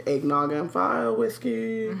consumed. Eggnog and fire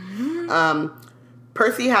whiskey.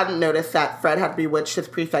 Percy hadn't noticed that Fred had bewitched his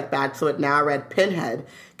prefect badge, so it now read Pinhead,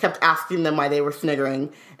 kept asking them why they were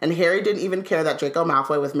sniggering, and Harry didn't even care that Draco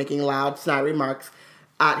Malfoy was making loud, snide remarks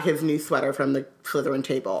at his new sweater from the Slytherin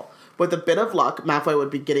table. With a bit of luck, Malfoy would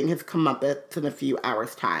be getting his comeuppance in a few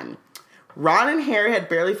hours' time. Ron and Harry had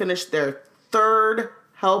barely finished their third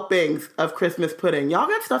helpings of Christmas pudding. Y'all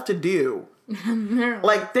got stuff to do.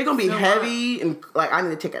 Like, they're gonna be heavy, and, like, I need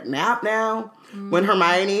to take a nap now. When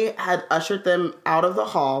Hermione had ushered them out of the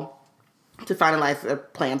hall to finalize their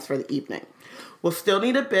plans for the evening. We'll still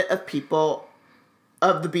need a bit of people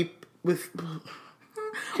of the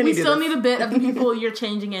We still need a bit of the people you're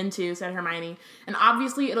changing into, said Hermione. And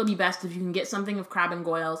obviously it'll be best if you can get something of Crabbe and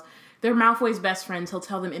Goyle's. They're Malfoy's best friends. He'll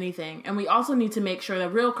tell them anything. And we also need to make sure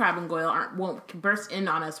that real Crabbe and Goyle won't burst in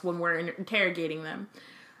on us when we're interrogating them.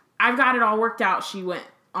 I've got it all worked out, she went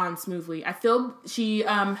on smoothly. She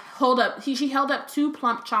held up 2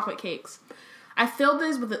 plump chocolate cakes. I filled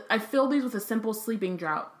these with a simple sleeping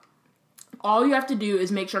draught. All you have to do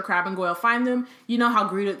is make sure Crabbe and Goyle find them. You know how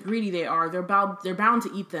greedy they are. They're bound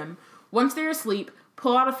to eat them. Once they're asleep,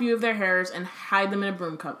 pull out a few of their hairs and hide them in a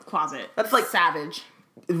broom closet. That's like savage.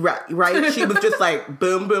 Right? She was just like,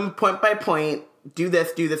 boom, boom, point by point. Do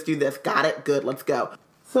this. Got it. Good. Let's go.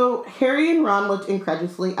 So Harry and Ron looked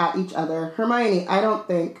incredulously at each other. Hermione, I don't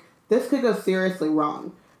think this could go seriously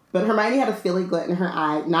wrong. But Hermione had a steely glint in her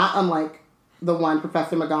eye, not unlike the one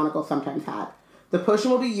Professor McGonagall sometimes had. The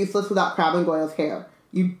potion will be useless without Crabbe and Goyle's hair.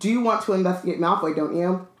 You do want to investigate Malfoy, don't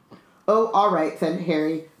you? Oh, all right, said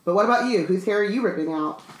Harry. But what about you? Whose hair are you ripping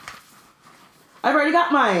out? I've already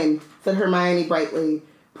got mine, said Hermione brightly,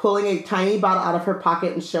 pulling a tiny bottle out of her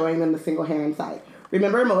pocket and showing them the single hair inside.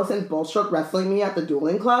 Remember Millicent Bulstrode wrestling me at the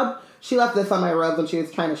dueling club? She left this on my robe when she was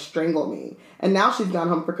trying to strangle me. And now she's gone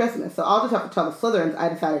home for Christmas, so I'll just have to tell the Slytherins I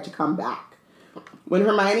decided to come back. When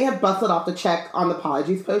Hermione had bustled off to check on the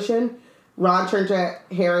Polyjuice Potion, Ron turned to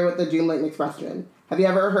Harry with the Doom Latent expression. Have you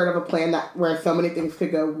ever heard of a plan where so many things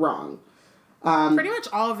could go wrong? Pretty much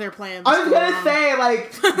all of their plans. I was gonna say,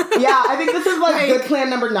 like, yeah, I think this is, like, good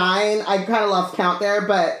plan number 9. I kind of lost count there,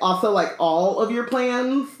 but also, like, all of your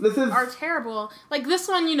plans, are terrible. Like, this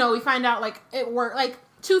one, we find out, like, it worked, like,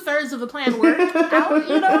 2/3 of the plan worked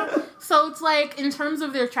out, So it's, like, in terms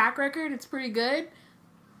of their track record, it's pretty good,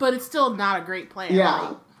 but it's still not a great plan. Yeah.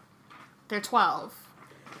 Like, they're 12.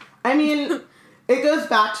 I mean, it goes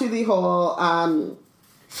back to the whole,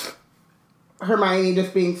 Hermione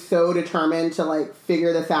just being so determined to, like,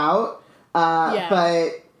 figure this out. But,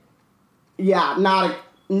 yeah, not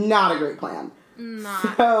a great plan.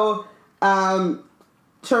 Not. So,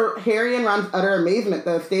 to Harry and Ron's utter amazement,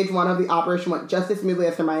 though, stage 1 of the operation went just as smoothly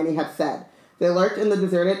as Hermione had said. They lurked in the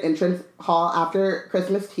deserted entrance hall after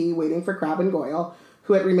Christmas tea, waiting for Crabbe and Goyle,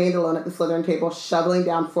 who had remained alone at the Slytherin table, shoveling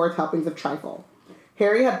down 4th helpings of trifle.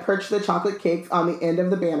 Harry had perched the chocolate cakes on the end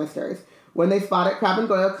of the banisters. When they spotted Crabbe and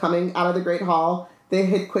Goyle coming out of the Great Hall, they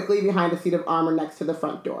hid quickly behind a seat of armor next to the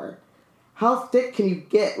front door. How thick can you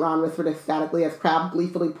get? Ron whispered ecstatically as Crabbe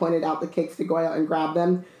gleefully pointed out the cakes to Goyle and grabbed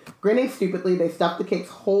them. Grinning stupidly, they stuffed the cakes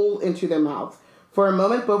whole into their mouths. For a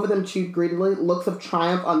moment, both of them chewed greedily, looks of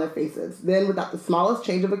triumph on their faces. Then, without the smallest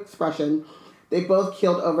change of expression, they both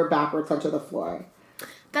keeled over backwards onto the floor.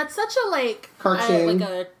 That's such a,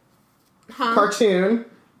 cartoon. Cartoon.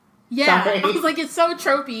 Yeah, Sorry. I was like, it's so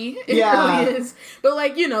tropey. It really is.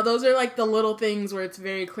 But, those are, the little things where it's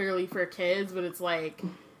very clearly for kids, but it's,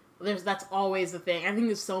 that's always the thing. I think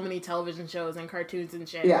there's so many television shows and cartoons and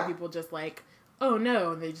shit where people just, oh,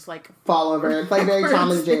 no, and they just, fall over. It's, very Tom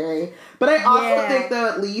and Jerry. But I also think, though,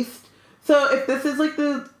 at least, so if this is,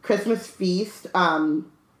 the Christmas feast,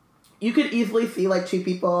 you could easily see, 2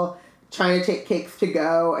 people trying to take cakes to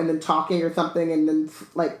go and then talking or something and then,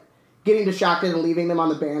 getting distracted and leaving them on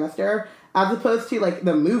the banister, as opposed to,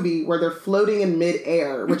 the movie where they're floating in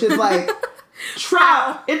mid-air, which is,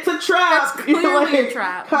 trap! It's a trap! That's clearly a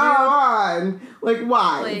trap. Come on!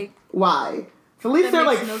 Why? Why? So at least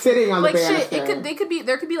they're, sitting on the banister. Shit,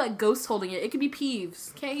 there could be, ghosts holding it. It could be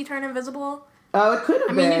Peeves. Can't he turn invisible? Oh, it could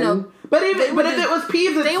have been. But if it was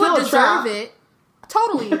Peeves, it's still a trap. They would deserve it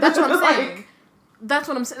totally. That's what I'm saying. Like, That's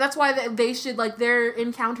what I'm saying. That's why they should, like, their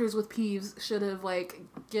encounters with Peeves should have, like,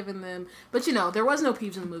 given them... But, you know, there was no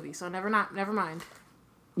Peeves in the movie, so never mind.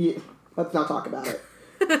 Yeah, let's not talk about it.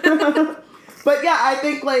 But, yeah, I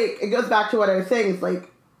think, like, it goes back to what I was saying. It's,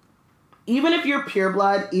 like, even if you're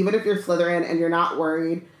pureblood, even if you're Slytherin and you're not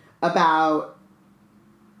worried about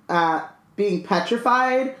being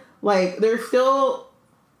petrified, like, there's still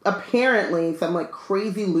apparently some, like,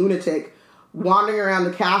 crazy lunatic wandering around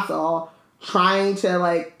the castle trying to,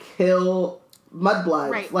 like, kill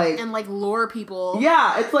mudbloods. Right. Like, and, like, lure people.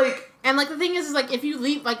 yeah, it's like... And, like, the thing is, like, if you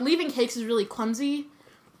leave... Like, leaving cakes is really clumsy.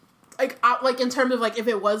 Like, in terms of, like, if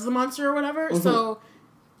it was the monster or whatever. Mm-hmm. So...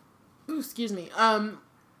 Ooh, excuse me.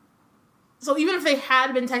 So even if they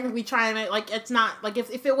had been technically trying it, like, it's not... Like,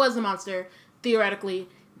 if it was the monster, theoretically,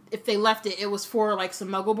 if they left it, it was for, like, some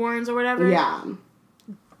Muggleborns or whatever. Yeah.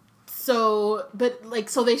 So, but, like,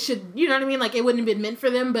 so they should, you know what I mean? Like, it wouldn't have been meant for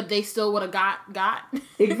them, but they still would have got.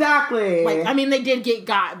 Exactly. Like, I mean, they did get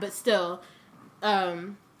got, but still.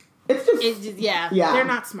 It's just... Yeah. They're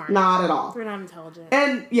not smart. Not at all. They're not intelligent.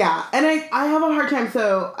 And, yeah. And I have a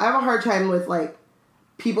hard time, with, like,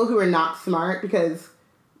 people who are not smart, because...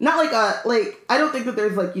 Not, like, I don't think that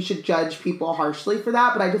there's, like, you should judge people harshly for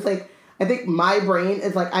that, but I just, like... I think my brain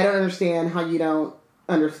is, like, I don't understand how you don't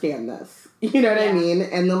understand this. You know what I mean?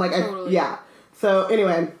 And then, like, totally. So,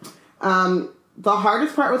 anyway, the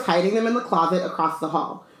hardest part was hiding them in the closet across the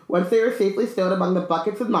hall. Once they were safely stowed among the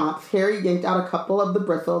buckets of mops, Harry yanked out a couple of the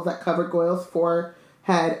bristles that covered Goyle's forehead,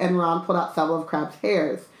 and Ron pulled out several of Crabbe's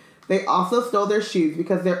hairs. They also stole their shoes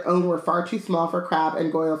because their own were far too small for Crabbe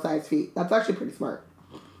and Goyle-sized feet. That's actually pretty smart.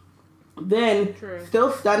 Then,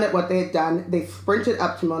 still stunned at what they had done, they sprinted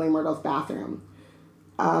up to Moaning Myrtle's bathroom.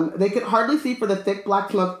 They could hardly see for the thick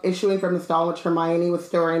black smoke issuing from the stall in which Hermione was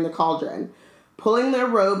storing the cauldron. Pulling their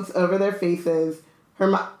robes over their faces,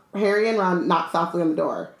 Harry and Ron knocked softly on the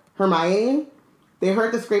door. Hermione? They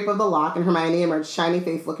heard the scrape of the lock, and Hermione emerged,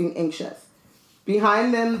 shiny-faced, looking anxious.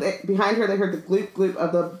 Behind her, they heard the gloop-gloop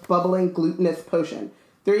of the bubbling glutinous potion.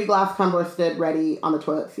 3 glass tumblers stood ready on the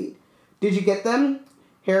toilet seat. Did you get them?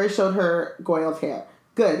 Harry showed her Goyle's hair.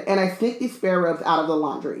 Good, and I sneaked these spare robes out of the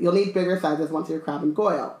laundry. You'll need bigger sizes once you're Crabbe and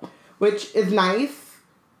Goyle. Which is nice,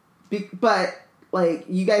 but, like,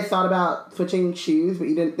 you guys thought about switching shoes, but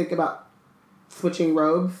you didn't think about switching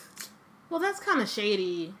robes? Well, that's kind of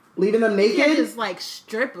shady. Leaving them naked? You can't just, like,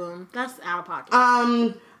 strip them. That's out of pocket.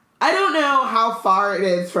 I don't know how far it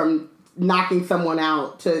is from knocking someone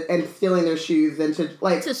out and stealing their shoes and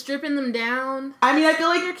to stripping them down. I mean, I feel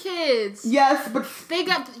like they're kids. Yes, but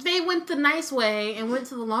they went the nice way and went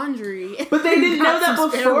to the laundry. But they didn't know that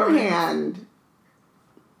beforehand.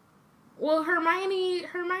 Well, Hermione.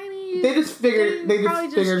 They just figured. They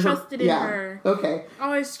just figured. Trusted in her. Okay.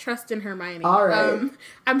 Always trust in Hermione. All right.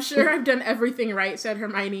 I'm sure I've done everything right," said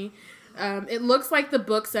Hermione. It looks like the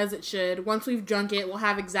book says it should. Once we've drunk it, we'll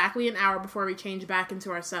have exactly an hour before we change back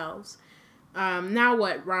into ourselves. Now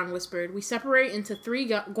what? Ron whispered. We separate into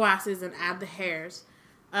 3 glasses and add the hairs.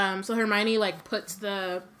 So Hermione, like, puts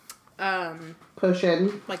the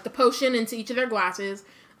potion. Like, the potion into each of their glasses.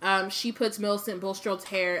 She puts Millicent Bulstrode's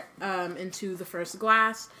hair into the first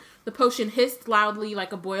glass. The potion hissed loudly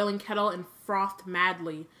like a boiling kettle and frothed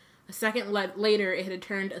madly. A second later, it had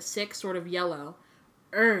turned a sick sort of yellow.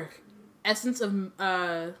 Urgh. Essence of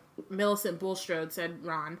Millicent Bulstrode, said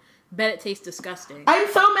Ron. Bet it tastes disgusting. I'm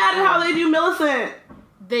so mad at how they do Millicent.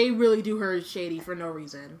 They really do her shady for no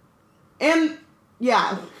reason. And,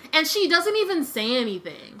 yeah. And she doesn't even say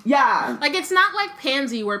anything. Yeah. Like, it's not like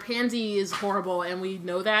Pansy, where Pansy is horrible, and we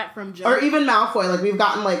know that from Joe. Or even Malfoy. Like, we've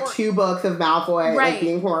gotten, like, 2 books of Malfoy like,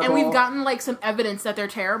 being horrible. And we've gotten, like, some evidence that they're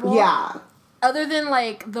terrible. Yeah. Other than,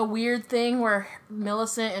 like, the weird thing where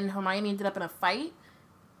Millicent and Hermione ended up in a fight.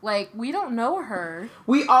 Like, we don't know her.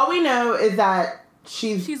 All we know is that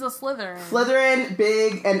she's a Slytherin. Slytherin,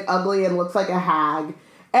 big and ugly and looks like a hag.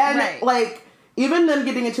 And, like, even them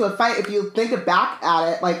getting into a fight, if you think back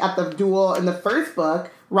at it, like, at the duel in the first book,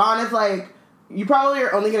 Ron is like, you probably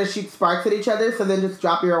are only going to shoot sparks at each other, so then just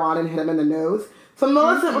drop your wand and hit him in the nose. So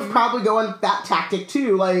Millicent was probably going that tactic,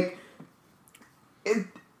 too. Like,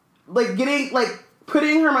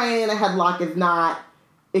 putting Hermione in a headlock is not...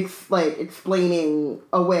 explaining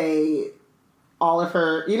away all of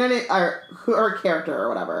her, you know what I mean? Or her character or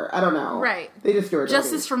whatever. I don't know. Right. They just do her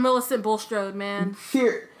Justice for Millicent Bulstrode, man.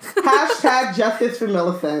 Hashtag justice for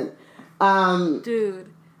Millicent.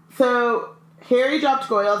 Dude. So, Harry dropped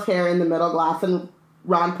Goyle's hair in the middle glass and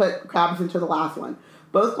Ron put Crabbe's into the last one.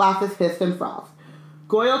 Both glasses hissed and frothed.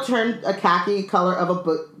 Goyle turned a khaki color of a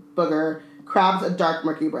booger. Crabbe's a dark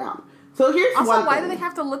murky brown. So here's also, one why thing. do they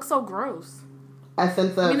have to look so gross?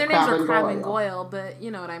 essence of their Crabbe names are and Crabbe and Goyle. Goyle, but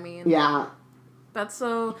you know what I mean. Yeah. That's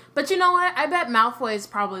so... But you know what? I bet Malfoy's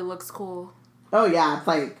probably looks cool. Oh, yeah. It's,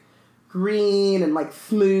 like, green and, like,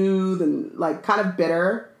 smooth and, like, kind of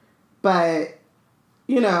bitter. But,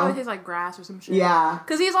 you know. Probably tastes like grass or some shit. Yeah.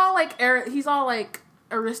 Because he's all, like,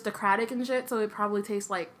 aristocratic and shit, so it probably tastes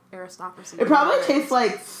like aristocracy. It probably tastes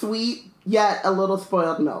like sweet, yet a little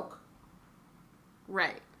spoiled milk.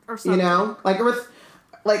 Right. Or something. You know? Like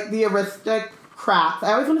the aristocrats.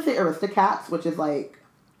 I always want to say aristocats, which is, like...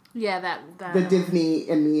 Yeah, that the Disney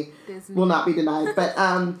in me will not be denied. But,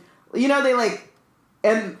 you know, they, like...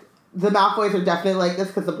 And the Malfoys are definitely like this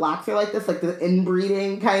because the Blacks are like this. Like, the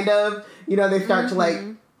inbreeding, kind of. You know, they start to, like...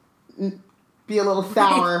 be a little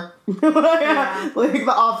sour. Yeah. Like,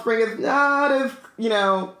 the offspring is not as, you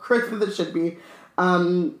know, crisp as it should be.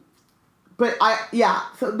 But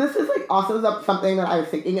so this is, like, also something that I was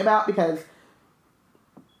thinking about because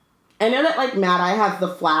I know that, like, Mad Eye has the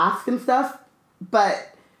flask and stuff, but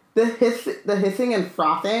the hissing and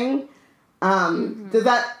frothing,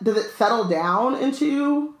 does it settle down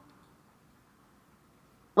into,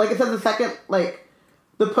 like, it says the second, like,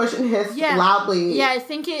 the push and hiss loudly. Yeah, I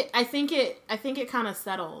think it kind of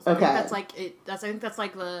settles. Okay. I think that's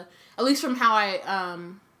like the, at least from how I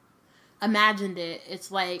imagined it,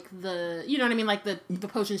 it's like the, you know what I mean, like the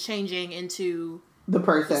potion's changing into the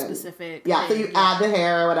person. Specific. Yeah, thing. so you add the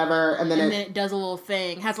hair or whatever, and then it does a little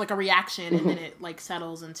thing, has like a reaction, and then it like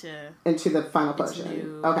settles into the final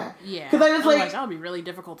potion. Okay. Yeah. Because I was like, that would be really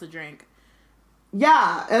difficult to drink.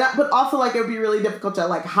 Yeah, but also like it would be really difficult to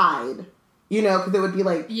like hide, you know, because it would be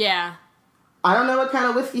like, yeah, I don't know what kind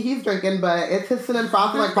of whiskey he's drinking, but it's hissing and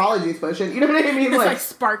frothing like Polyjuice potion. You know what I mean? It's like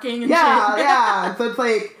sparking. And yeah, shit. yeah. So it's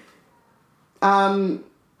like, I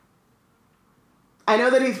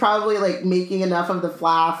know that he's probably like making enough of the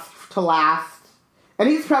flask to last, and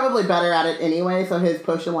he's probably better at it anyway. So his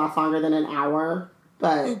potion lasts longer than an hour.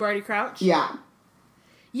 But Ooh, Barty Crouch. Yeah.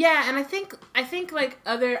 Yeah, and I think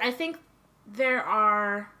there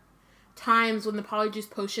are times when the Polyjuice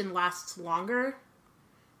potion lasts longer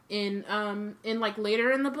in like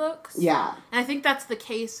later in the books. Yeah. And I think that's the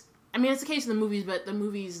case. I mean, it's the case in the movies, but the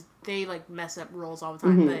movies, they like mess up rules all the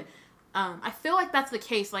time. But I feel like that's the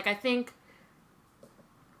case. Like, I think,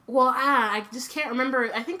 I just can't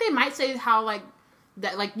remember. I think they might say how like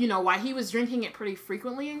that, like, you know, why he was drinking it pretty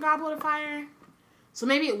frequently in Goblet of Fire. So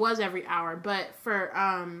maybe it was every hour, but for,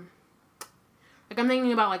 like, I'm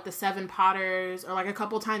thinking about, like, the Seven Potters, or, like, a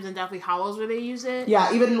couple times in Deathly Hallows where they use it.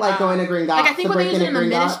 Yeah, even, like, going to Green Dots. Like, I think when they use it in the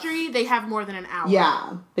Ministry, they have more than an hour.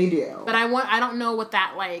 Yeah, they do. But I don't know what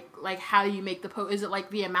that, like, how you make the is it, like,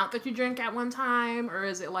 the amount that you drink at one time, or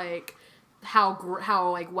is it, like, how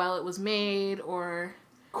like, well it was made, or...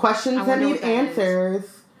 Questions that need answers.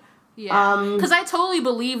 Is. Yeah, because I totally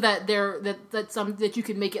believe that that you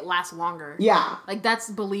could make it last longer. Yeah, like that's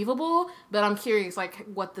believable. But I'm curious, like,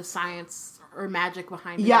 what the science or magic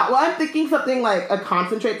behind it. Yeah, well, I'm thinking something like a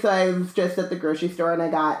concentrate. So I was just at the grocery store and I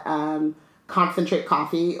got concentrate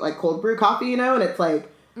coffee, like cold brew coffee, you know, and it's like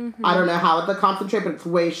I don't know how it's a concentrate, but it's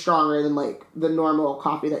way stronger than like the normal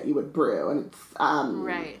coffee that you would brew, and it's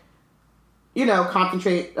right. You know,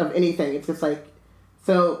 concentrate of anything. It's just like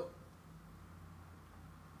so.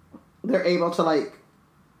 They're able to, like,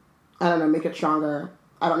 I don't know, make it stronger.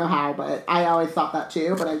 I don't know how, but I always thought that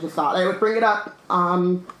too, but I just thought I would bring it up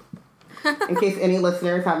in case any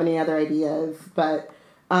listeners have any other ideas. But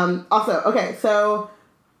also, okay, so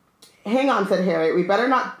hang on, said Harry. We better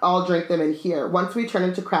not all drink them in here. Once we turn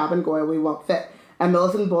into Crabbe and Goyle, we won't fit. And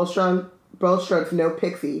Millicent Bulstrode's no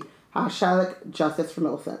pixie. # justice for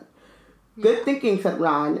Millicent. Good thinking, said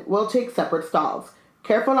Ron. We'll take separate stalls.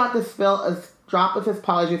 Careful not to spill a drop of his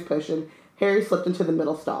Polyjuice potion. Harry slipped into the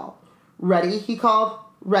middle stall. Ready, he called.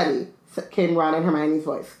 Ready, came Ron and Hermione's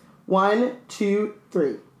voice. 1, 2,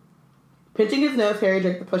 3. Pinching his nose, Harry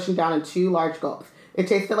drank the potion down in 2 large gulps. It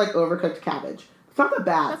tasted like overcooked cabbage. It's not that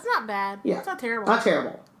bad. That's not bad. Yeah. It's not terrible. Not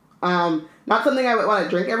terrible. Not something I would want to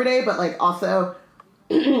drink every day, but, like, also...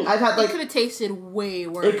 I've had, like... It could have tasted way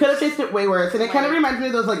worse. It could have tasted way worse. And it kind of reminds me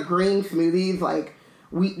of those, like, green smoothies, like,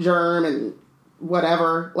 wheat germ and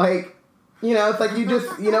whatever. Like, you know, it's like you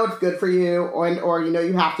just, you know it's good for you, or you know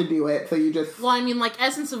you have to do it, so you just... Well, I mean, like,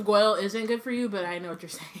 Essence of Goyle isn't good for you, but I know what you're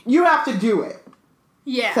saying. You have to do it.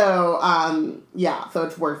 Yeah. So, so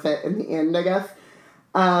it's worth it in the end, I guess.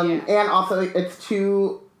 And also, it's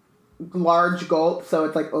 2 large gulps, so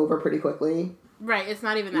it's, like, over pretty quickly. Right, it's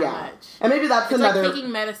not even that much. And maybe that's it's another... like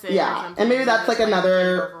taking medicine or something. And maybe that's, like,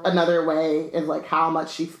 another way is, like, how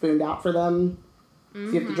much she spooned out for them. So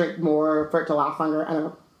you have to drink more for it to last longer. I don't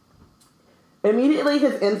know. Immediately,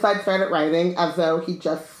 his insides started writhing as though he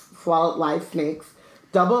just swallowed live snakes.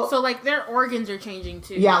 Double. So, like, their organs are changing,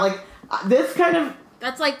 too. Yeah, like, this kind of...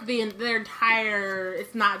 That's, like, their entire...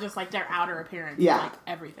 It's not just, like, their outer appearance. Yeah. It's, like,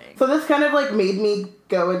 everything. So this kind of, like, made me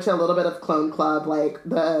go into a little bit of Clone Club, like,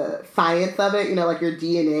 the science of it, you know, like, your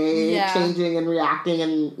DNA changing and reacting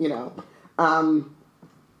and, you know. Oh,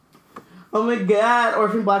 my God.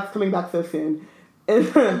 Orphan Black's coming back so soon.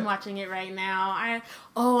 I'm watching it right now.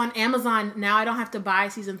 On Amazon, now I don't have to buy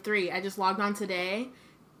season 3. I just logged on today,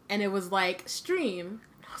 and it was like, stream.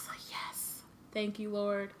 And I was like, yes. Thank you,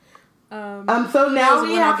 Lord. So now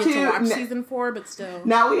we have to watch season 4, but still.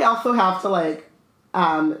 Now we also have to, like,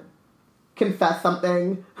 confess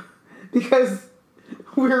something, because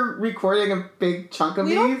we're recording a big chunk of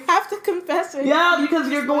these. We don't have to confess it. Yeah, because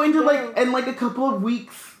you're going to, like, in, like, a couple of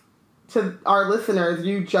weeks, to our listeners,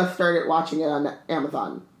 you just started watching it on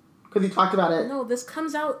Amazon. Because you talked about it. No, this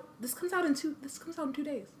comes out in 2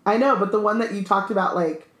 days. I know, but the one that you talked about,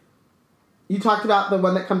 like, you talked about the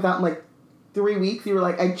one that comes out in, like, 3 weeks. You were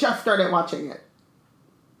like, I just started watching it.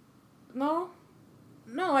 No,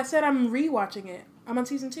 I said I'm rewatching it. I'm on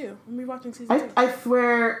season 2. I'm rewatching season 2. I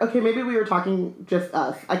swear, okay, maybe we were talking just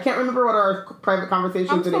us. I can't remember what our private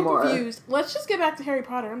conversations anymore. I'm so confused. Let's just get back to Harry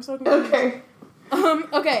Potter. I'm so confused. Okay.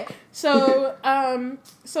 Okay, so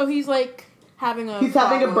he's like having a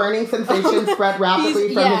burning sensation spread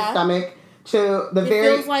rapidly from his stomach to the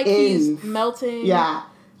very feels like ends. He's melting. Yeah.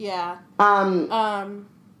 Yeah.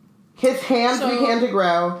 His hands began to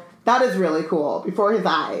grow. That is really cool. Before his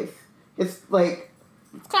eyes. It's like...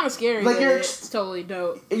 It's kind of scary. Like it's totally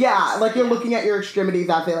dope. Yeah, like you're looking at your extremities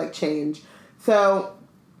as they, like, change. So...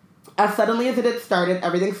 As suddenly as it had started,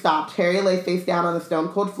 everything stopped. Harry lay face down on the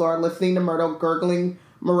stone-cold floor, listening to Myrtle gurgling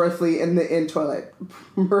morosely in the in-toilet.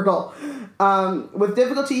 Myrtle. With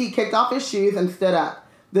difficulty, he kicked off his shoes and stood up.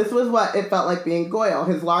 This was what it felt like being Goyle.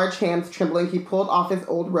 His large hands trembling, he pulled off his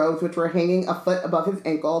old robes, which were hanging a foot above his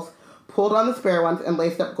ankles, pulled on the spare ones, and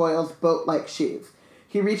laced up Goyle's boat-like shoes.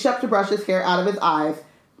 He reached up to brush his hair out of his eyes,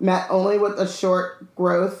 met only with a short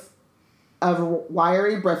growth of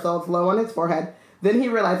wiry bristles low on his forehead. Then he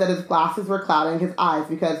realized that his glasses were clouding his eyes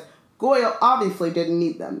because Goyle obviously didn't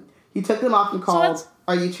need them. He took them off and called,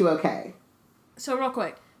 Are you two okay? So real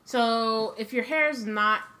quick. So if your hair's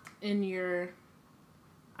not in your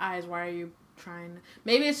eyes, why are you trying?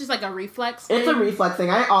 Maybe it's just like a reflex thing. It's a reflex thing.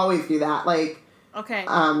 I always do that. Like, okay.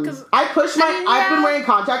 I push my, I've been wearing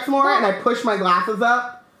contacts more and I push my glasses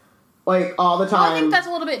up, like, all the time. Well, I think that's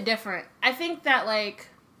a little bit different. I think that, like,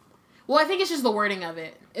 I think it's just the wording of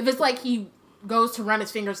it. If it's like he goes to run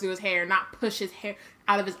his fingers through his hair, not push his hair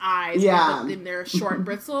out of his eyes. Yeah. Then they're short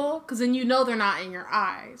bristle, because then you know they're not in your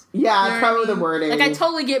eyes. Yeah, it's probably the wording. Like, I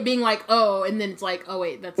totally get being like, oh, and then it's like, oh,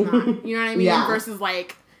 wait, that's not. You know what I mean? Yeah. Versus,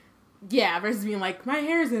 like, versus being like, my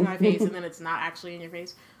hair's in my face, and then it's not actually in your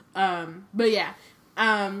face. But yeah.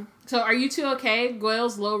 So, are you two okay?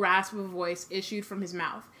 Goyle's low rasp of a voice issued from his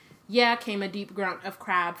mouth. Yeah, came a deep grunt of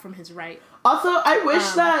Crabbe from his right. Also, I wish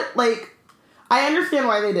that, like, I understand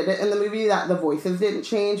why they did it in the movie, that the voices didn't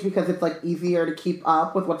change because it's, like, easier to keep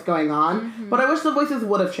up with what's going on. Mm-hmm. But I wish the voices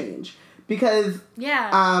would have changed because...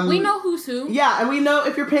 Yeah. We know who's who. Yeah, and we know,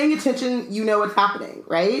 if you're paying attention, you know what's happening,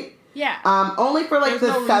 right? Yeah. Only for, like,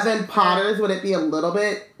 the 7 Potters would it be a little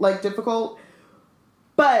bit, like, difficult.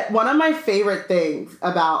 But one of my favorite things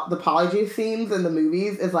about the Polyjuice scenes in the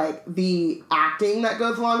movies is, like, the acting that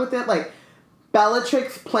goes along with it. Like,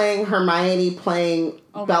 Bellatrix playing Hermione playing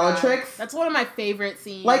Bellatrix. God. That's one of my favorite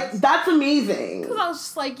scenes. Like, that's amazing. Because I was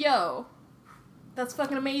just like, yo, that's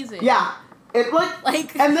fucking amazing. Yeah. It,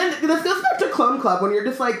 like, and then this goes back to Clone Club when you're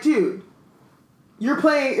just like, dude, you're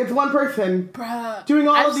playing, it's one person doing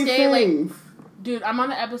all of these things. Like, dude, I'm on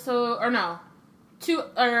the episode, or no,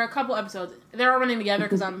 a couple episodes. They're all running together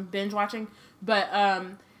because I'm binge watching. But,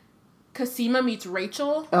 Cosima meets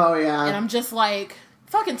Rachel. Oh, yeah. And I'm just like...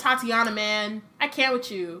 Fucking Tatiana, man. I can't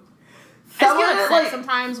with you. I just get upset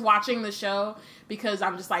sometimes watching the show because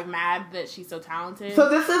I'm just, like, mad that she's so talented. So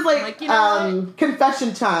this is, like you know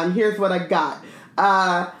confession time. Here's what I got.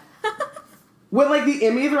 When, like, the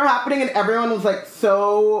Emmys were happening and everyone was, like,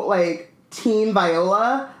 so, like, Team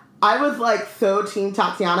Viola, I was, like, so Team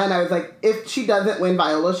Tatiana, and I was like, if she doesn't win,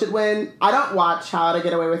 Viola should win. I don't watch How to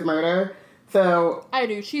Get Away with Murder, so... I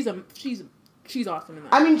do. She's awesome in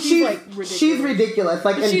that. I mean, she's like ridiculous. She's ridiculous,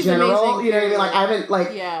 like, in general. Amazing, you know what I mean? Like, I haven't,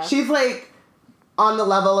 like, she's, like, on the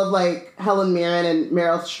level of, like, Helen Mirren and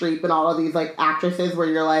Meryl Streep and all of these, like, actresses where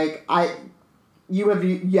you're like, you have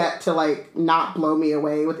yet to, like, not blow me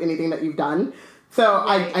away with anything that you've done. So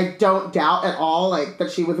right. I don't doubt at all, like,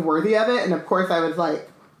 that she was worthy of it. And, of course, I was like,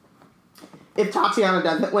 if Tatiana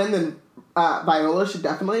doesn't win, then Viola should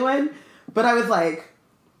definitely win. But I was like,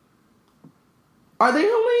 Are they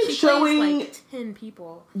only showing plays, like, 10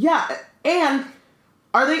 people? Yeah, and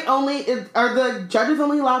are the judges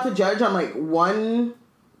only allowed to judge on like one?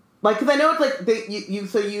 Like, because I know it's like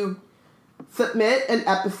you submit an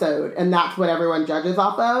episode and that's what everyone judges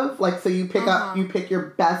off of. Like, so you pick your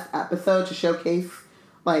best episode to showcase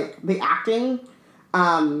like the acting.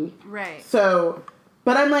 Right. So,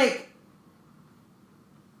 but I'm like,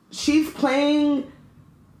 she's playing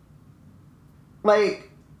like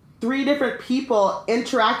 3 different people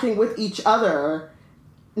interacting with each other,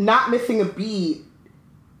 not missing a beat,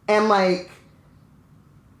 and like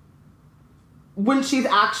when she's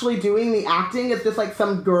actually doing the acting, it's just like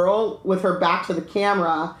some girl with her back to the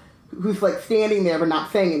camera who's like standing there but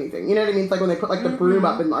not saying anything. You know what I mean? It's like when they put like the broom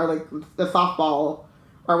up or like the softball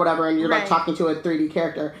or whatever, and you're like talking to a 3D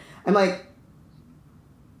character. I'm like,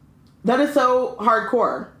 that is so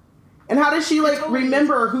hardcore. And how does she like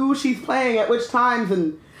remember who she's playing at which times?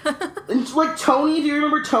 And like Tony, do you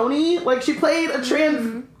remember Tony? Like she played a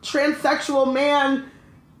transsexual man.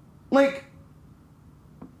 Like,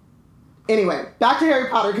 anyway, back to Harry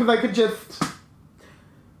Potter because I could just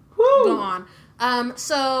go on.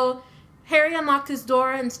 So Harry unlocked his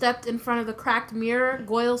door and stepped in front of the cracked mirror.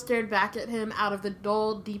 Goyle stared back at him out of the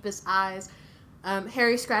dull, deepest eyes.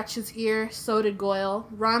 Harry scratched his ear. So did Goyle.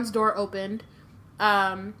 Ron's door opened.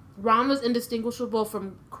 Ron was indistinguishable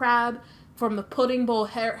from Crabbe, from the pudding bowl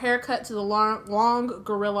haircut to the long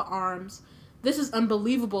gorilla arms. "This is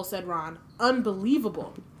unbelievable," said Ron.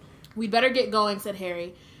 "Unbelievable." "We'd better get going," said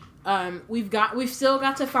Harry. We've still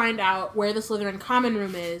got to find out where the Slytherin common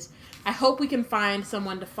room is. I hope we can find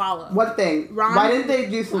someone to follow. One thing, why didn't they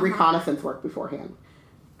do some reconnaissance work beforehand?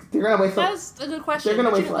 They're gonna waste. That's a good question. They're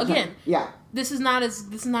gonna waste again. Time. Yeah. This is not as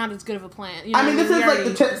good of a plan. You know, I mean, this is like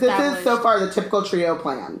this is so far the typical trio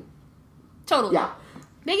plan. Totally. Yeah.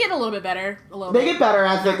 They get a little bit better. They get better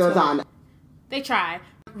as it goes on. They try.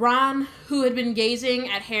 Ron, who had been gazing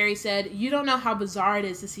at Harry, said, "You don't know how bizarre it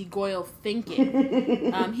is to see Goyle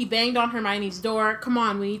thinking." He banged on Hermione's door. "Come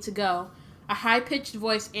on, we need to go." A high-pitched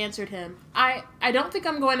voice answered him. I don't think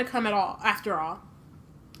I'm going to come at all, after all.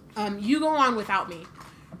 You go on without me.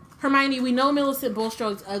 "Hermione, we know Millicent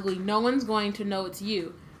Bulstrode's ugly. No one's going to know it's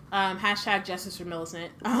you." Hashtag justice for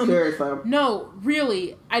Millicent. Seriously. "No,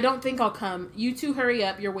 really, I don't think I'll come. You two hurry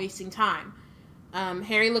up, you're wasting time."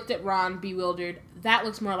 Harry looked at Ron, bewildered. "That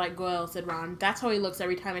looks more like Goyle," said Ron. "That's how he looks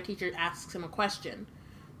every time a teacher asks him a question."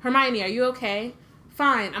 "Hermione, are you okay?"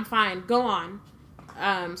 "Fine, I'm fine. Go on."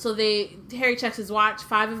 Harry checks his watch.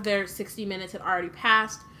 5 of their 60 minutes had already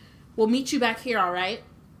passed. "We'll meet you back here, all right?"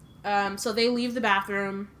 So they leave the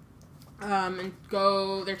bathroom and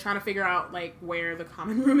go. They're trying to figure out like where the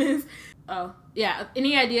common room is. "Oh, yeah.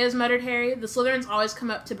 Any ideas?" muttered Harry. "The Slytherins always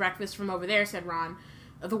come up to breakfast from over there," said Ron.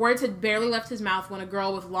 The words had barely left his mouth when a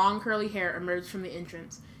girl with long curly hair emerged from the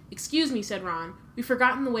entrance. "Excuse me," said Ron. "We've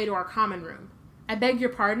forgotten the way to our common room." "I beg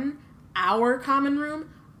your pardon? Our common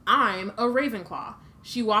room? I'm a Ravenclaw."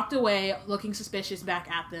 She walked away, looking suspicious back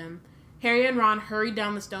at them. Harry and Ron hurried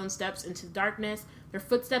down the stone steps into the darkness, their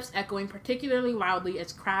footsteps echoing particularly loudly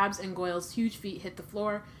as Crabbe's and Goyle's huge feet hit the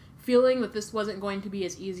floor, feeling that this wasn't going to be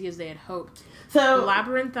as easy as they had hoped. So, the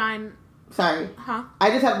labyrinthine... Sorry. Huh?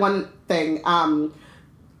 I just had one thing.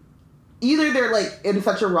 Either they're like in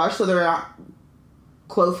such a rush so they're not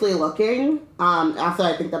closely looking. Also,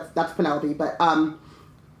 I think that's Penelope, but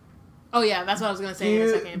oh yeah, that's what I was gonna say in a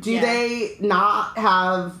second. Do they not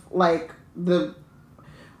have like the?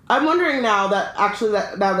 I'm wondering now that I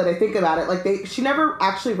think about it, like she never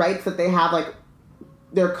actually writes that they have like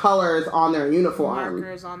their colors on their uniform.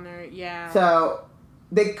 Markers on their So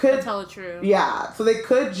they could tell the truth. Yeah, so they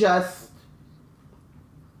could just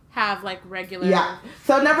have like regular. Yeah.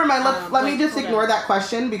 So never mind. Let me just ignore that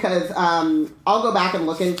question because I'll go back and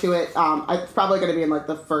look into it. It's probably going to be in like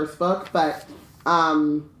the first book, but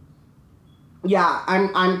yeah,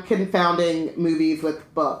 I'm confounding movies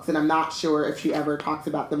with books, and I'm not sure if she ever talks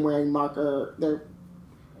about them wearing their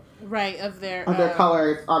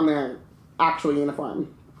colors on their actual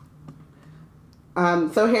uniform.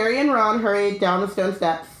 So Harry and Ron hurried down the stone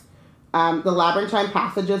steps. The labyrinthine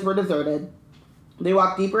passages were deserted. They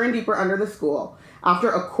walked deeper and deeper under the school.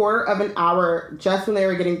 After a quarter of an hour, just when they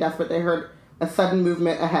were getting desperate, they heard a sudden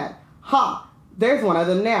movement ahead. Ha! There's one of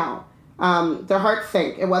them now. Their hearts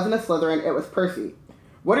sank. It wasn't a Slytherin, it was Percy.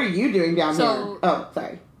 "What are you doing down here?" Oh,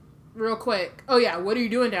 sorry. Real quick. Oh yeah, what are you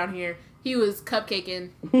doing down here? He was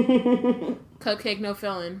cupcaking. Cupcake no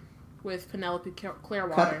filling with Penelope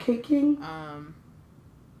Clearwater. Cupcaking?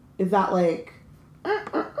 Is that like...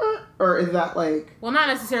 or is that like... Well, not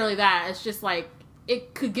necessarily that. It's just like...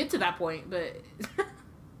 It could get to that point, but...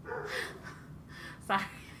 Sorry.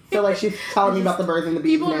 So, like, she's telling me about the birds and the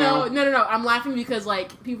bees People now. know. No. I'm laughing because,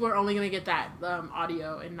 like, people are only going to get that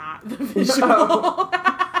audio and not the visual.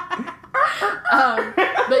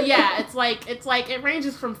 But yeah, it's like it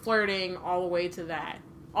ranges from flirting all the way to that.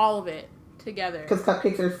 All of it together. Because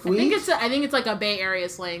cupcakes are sweet? I think it's like a Bay Area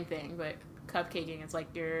slang thing, but cupcaking, it's like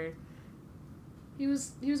he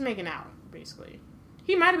was making out, basically.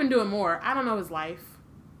 He might have been doing more. I don't know his life.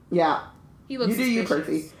 Yeah. He looks suspicious. You,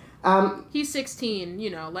 Percy. He's 16,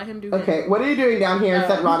 let him do Okay, him. what are you doing down here?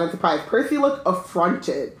 Said Ron in surprise. Percy looked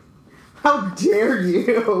affronted. How dare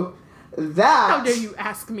you? How dare you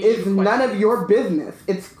ask me? Is none of your business.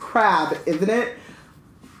 It's Crab, isn't it?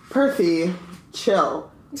 Percy,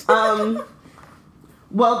 chill.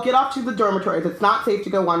 Well, get off to the dormitories. It's not safe to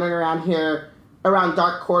go wandering around here, around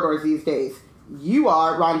dark corridors these days. You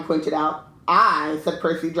are, Ron pointed out. I, said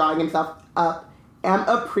Percy, drawing himself up, am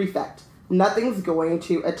a prefect. Nothing's going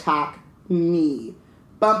to attack me.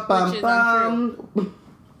 Bum, bum, bum. Untrue.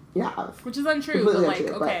 Yeah. Which is untrue, but like,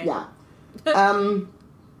 untrue, okay. But yeah.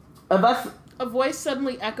 A voice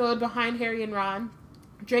suddenly echoed behind Harry and Ron.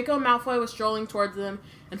 Draco Malfoy was strolling towards them,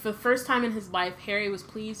 and for the first time in his life, Harry was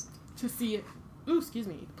pleased to see it. Pleased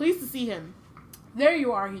to see him. There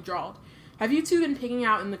you are, he drawled. Have you two been picking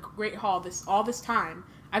out in the Great Hall all this time?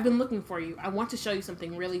 I've been looking for you. I want to show you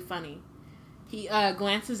something really funny. He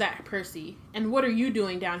glances at Percy. And what are you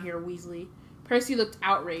doing down here, Weasley? Percy looked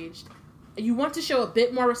outraged. You want to show a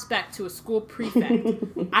bit more respect to a school prefect.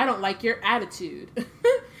 I don't like your attitude.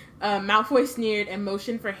 Malfoy sneered and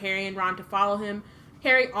motioned for Harry and Ron to follow him.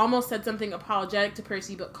 Harry almost said something apologetic to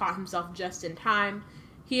Percy, but caught himself just in time.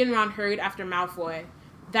 He and Ron hurried after Malfoy.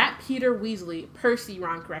 That Peter Weasley. Percy,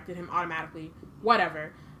 Ron corrected him automatically.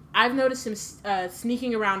 Whatever. I've noticed him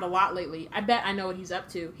sneaking around a lot lately. I bet I know what he's up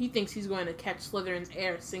to. He thinks he's going to catch Slytherin's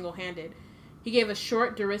heir single-handed. He gave a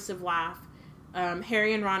short, derisive laugh.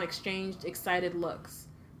 Harry and Ron exchanged excited looks.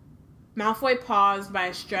 Malfoy paused by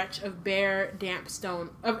a stretch of bare, damp stone.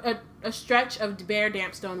 A stretch of bare,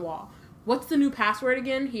 damp stone wall. What's the new password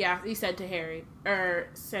again? He said to Harry.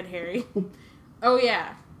 Said Harry. Oh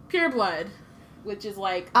yeah, pureblood, which is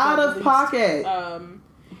like out of pocket.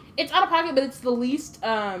 It's out of pocket, but it's the least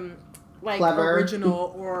like clever.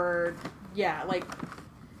 Original or like.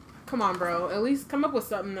 Come on, bro. At least come up with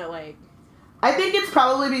something that like. I think it's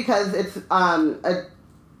probably because it's a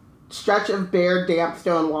stretch of bare, damp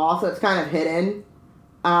stone wall, so it's kind of hidden.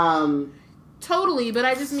 Totally, but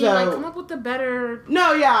I just mean like come up with a better.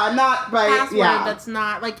 No, yeah, not by password yeah. That's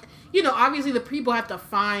not like obviously the people have to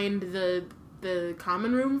find the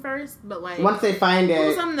common room first, but like once they find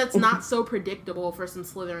it, something that's not so predictable for some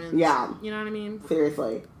Slytherins. Yeah, you know what I mean.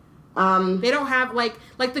 Seriously, they don't have like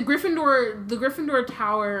the Gryffindor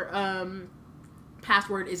Tower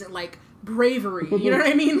password isn't like bravery. You know what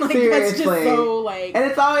I mean? Like seriously. That's just so like, and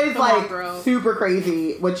it's always like on, super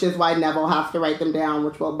crazy, which is why Neville has to write them down,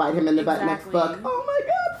 which will bite him in the butt next book. Oh my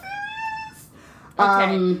god, serious.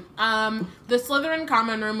 Okay. The Slytherin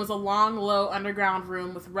common room was a long, low underground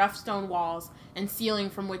room with rough stone walls and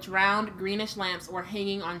ceiling from which round, greenish lamps were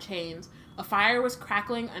hanging on chains. A fire was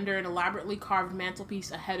crackling under an elaborately carved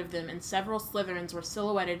mantelpiece ahead of them, and several Slytherins were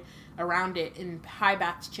silhouetted around it in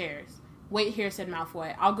high-backed chairs. Wait here, said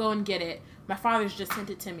Malfoy. I'll go and get it. My father's just sent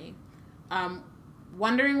it to me.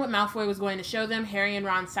 Wondering what Malfoy was going to show them, Harry and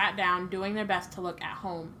Ron sat down, doing their best to look at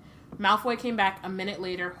home. Malfoy came back a minute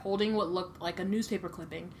later, holding what looked like a newspaper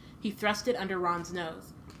clipping. He thrust it under Ron's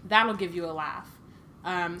nose. That'll give you a laugh.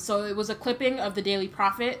 So it was a clipping of the Daily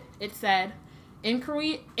Prophet. It said,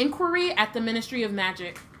 Inquiry at the Ministry of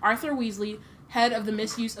Magic. Arthur Weasley, head of the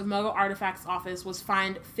Misuse of Muggle Artifacts Office, was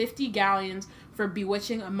fined 50 galleons for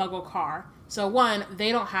bewitching a Muggle car. So one,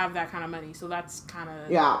 they don't have that kind of money, so that's kind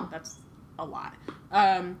of that's a lot.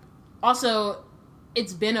 Also,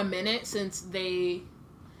 it's been a minute since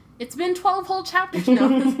it's been 12 whole chapters.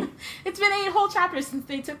 No, it's been 8 whole chapters since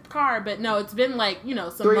they took the car, but no, it's been like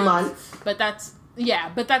some 3 months. But that's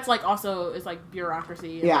like also it's like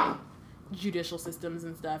bureaucracy. And, like, judicial systems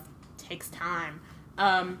and stuff takes time.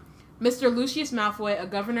 Mr. Lucius Malfoy, a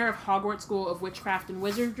governor of Hogwarts School of Witchcraft and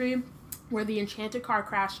Wizardry, where the enchanted car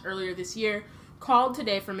crashed earlier this year, called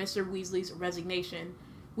today for Mr. Weasley's resignation.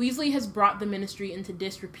 Weasley has brought the ministry into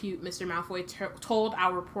disrepute, Mr. Malfoy told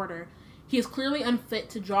our reporter. He is clearly unfit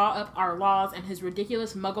to draw up our laws, and his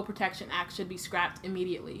ridiculous Muggle Protection Act should be scrapped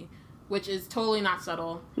immediately. Which is totally not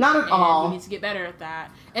subtle. Not at all. He needs to get better at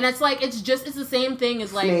that. And it's like, it's the same thing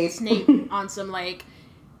as like Snape on some like,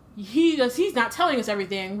 he's not telling us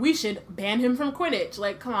everything. We should ban him from Quidditch.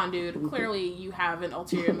 Like, come on, dude. Clearly you have an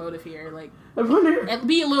ulterior motive here. Like,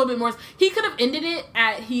 be a little bit more. He could have ended it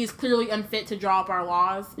at he is clearly unfit to draw up our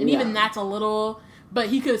laws. And even that's a little, But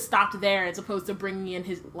he could have stopped there as opposed to bringing in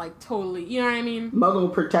his, like, totally, you know what I mean?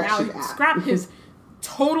 Muggle Protection Act. Scrap his,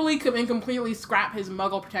 totally and completely scrap his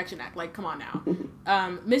Muggle Protection Act. Like, come on now.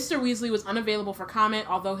 Mr. Weasley was unavailable for comment,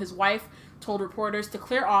 although his wife told reporters to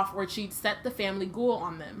clear off or she'd set the family ghoul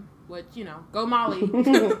on them. Which, you know, go Molly.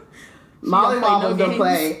 Molly Wobbles don't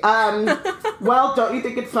play. Well, don't you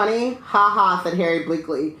think it's funny? Ha ha, said Harry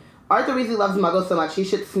bleakly. Arthur Weasley loves Muggles so much he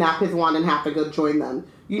should snap his wand and have to go join them.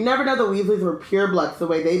 You never know the Weasleys were purebloods the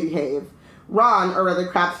way they behave. Ron, or rather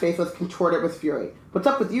Crabbe's face was contorted with fury. What's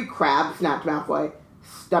up with you, Crabbe? Snapped Malfoy.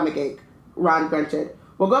 Stomachache. Ron grunted.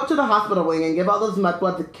 We'll go up to the hospital wing and give all those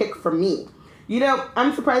mudbloods a kick from me. You know,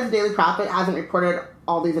 I'm surprised the Daily Prophet hasn't reported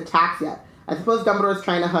all these attacks yet. I suppose Dumbledore's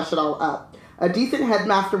trying to hush it all up. A decent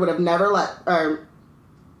headmaster would have never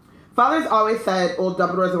Father's always said old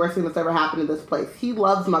Dumbledore's the worst thing that's ever happened in this place. He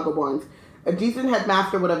loves Muggleborns. A decent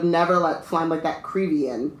headmaster would have never let slime like that Creevy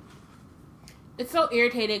in. It's so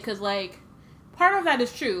irritating because, like, part of that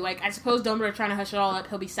is true. Like, I suppose Dumbledore's trying to hush it all up.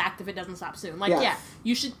 He'll be sacked if it doesn't stop soon. Like, yes. Yeah,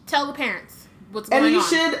 you should tell the parents what's going on.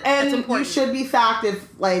 You should be sacked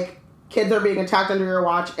if, like, kids are being attacked under your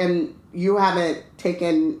watch and you haven't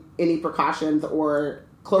taken any precautions or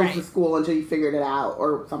closed the school until you figured it out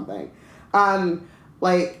or something.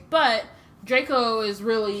 But Draco is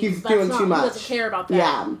really... He's doing too much. He doesn't care about that.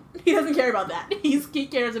 Yeah. He doesn't care about that. He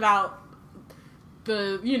cares about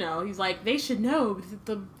the, you know, he's like, they should know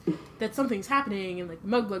that something's happening and, like,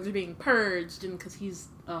 mudblood are being purged, and because he's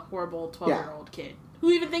a horrible 12-year-old kid.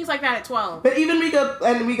 Who even thinks like that at 12? But even we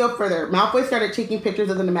go further. Malfoy started taking pictures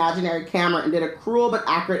with an imaginary camera and did a cruel but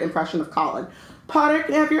accurate impression of Colin. Potter,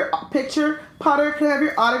 can I have your picture? Potter, can I have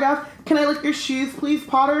your autograph? Can I lick your shoes, please,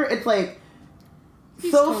 Potter? It's like...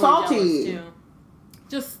 He's so totally salty. Too.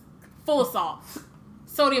 Just full of salt.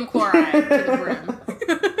 Sodium chloride to the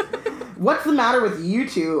brim. What's the matter with you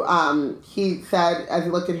two? He said as he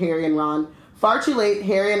looked at Harry and Ron. Far too late,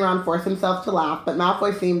 Harry and Ron forced themselves to laugh, but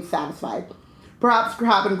Malfoy seemed satisfied. Perhaps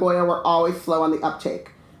Crabbe and Goyle were always slow on the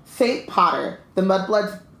uptake. St. Potter, the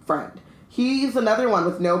Mudblood's friend. He's another one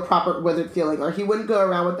with no proper wizard feeling, or he wouldn't go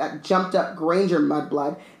around with that jumped-up Granger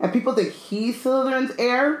Mudblood, and people think he's Slytherin's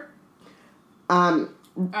heir?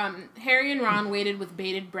 Harry and Ron waited with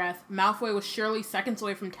bated breath. Malfoy was surely seconds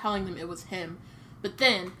away from telling them it was him. But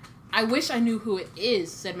then, I wish I knew who it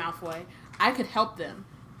is, said Malfoy. I could help them.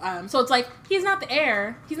 So it's like, he's not the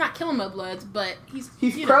heir. He's not killing mudbloods, but he's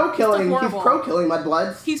pro-killing. He's pro-killing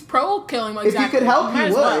mudbloods. He's pro-killing mudbloods. If he could help, he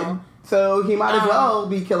would. Well. So he might as well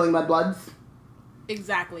be killing mudbloods.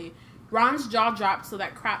 Exactly. Ron's jaw dropped so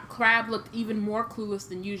that Crabbe looked even more clueless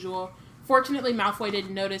than usual. Fortunately, Malfoy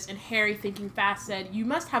didn't notice, and Harry, thinking fast, said, You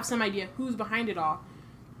must have some idea who's behind it all.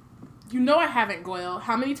 You know I haven't, Goyle.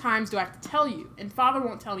 How many times do I have to tell you? And Father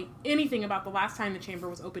won't tell me anything about the last time the chamber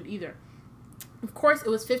was opened either. Of course, it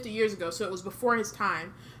was 50 years ago, so it was before his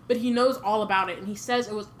time, but he knows all about it, and he says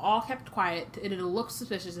it was all kept quiet, and it'll look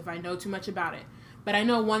suspicious if I know too much about it. But I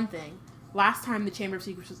know one thing. Last time the Chamber of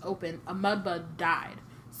Secrets was opened, a mudblood died.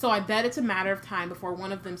 So I bet it's a matter of time before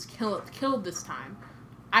one of them's killed this time.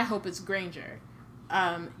 I hope it's Granger.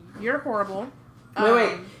 You're horrible.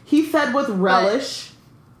 Wait. He said with relish.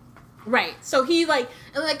 Right. So he,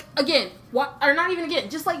 again, what, or not even again,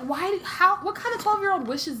 just, what kind of 12-year-old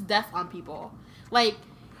wishes death on people? Like...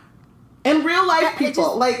 In real life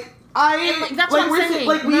people. That's what I'm saying.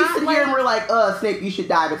 We sit here and we're like, Snape, you should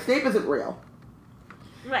die. But Snape isn't real.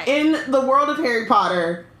 Right. In the world of Harry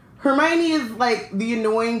Potter... Hermione is, the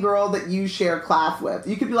annoying girl that you share class with.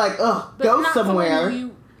 You could be like, go somewhere,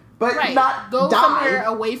 but not go die. Somewhere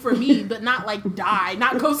away from me, but not, die.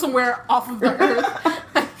 Not go somewhere off of the earth.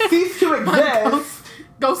 Cease to exist.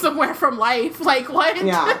 Go somewhere from life. What?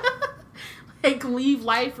 Yeah. Leave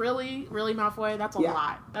life, really? Really, Malfoy? That's a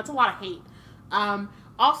lot. That's a lot of hate.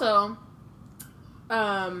 Also,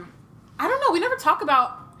 I don't know, we never talk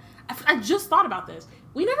about... I just thought about this.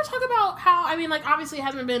 We never talk about how, obviously it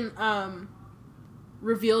hasn't been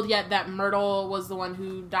revealed yet that Myrtle was the one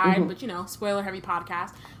who died, but, spoiler-heavy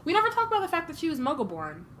podcast. We never talk about the fact that she was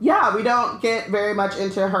Muggle-born. Yeah, we don't get very much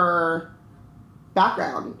into her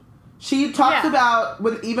background. She talks about,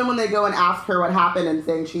 even when they go and ask her what happened and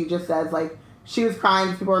things, she just says, she was crying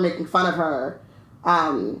because people were making fun of her,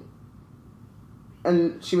 and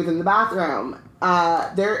she was in the bathroom.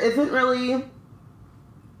 There isn't really...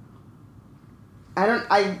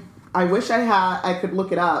 I wish I could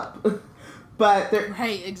look it up, but there,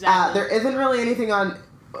 right, exactly. There isn't really anything on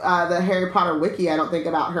the Harry Potter wiki, I don't think,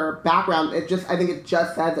 about her background. I think it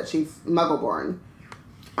just says that she's Muggle-born.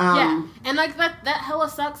 Yeah, and that hella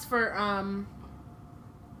sucks for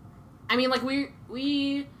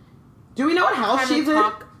we do we know what house she's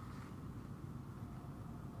in?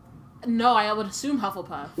 No, I would assume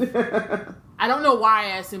Hufflepuff. I don't know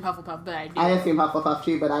why I assume Hufflepuff, but I do. I assume Hufflepuff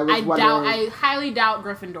too, but I was wondering. I highly doubt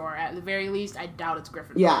Gryffindor. At the very least, I doubt it's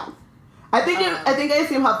Gryffindor. Yeah. I think I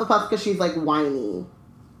assume Hufflepuff because she's, like, whiny.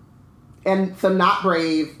 And so not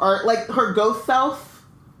brave. Or, like, her ghost self.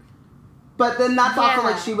 But then that's also,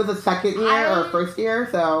 like, she was a second year or first year,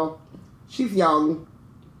 so she's young.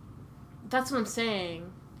 That's what I'm saying.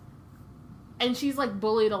 And she's, like,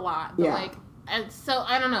 bullied a lot. But, like, and so,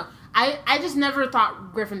 I don't know. I just never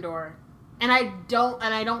thought Gryffindor. And I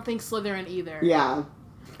don't think Slytherin either. Yeah.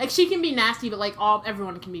 Like, she can be nasty, but, like,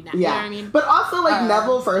 everyone can be nasty. Yeah. You know what I mean? But also, like,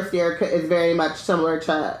 Neville first year is very much similar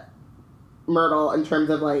to Myrtle in terms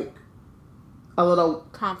of, like, a little...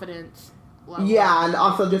 confidence level. Yeah, and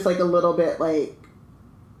also just, like, a little bit, like...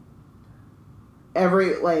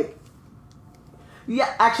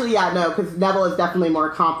 Yeah, actually, yeah, no, because Neville is definitely more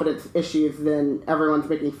confidence issues than everyone's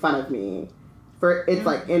making fun of me. It's,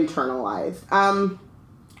 like, internalized.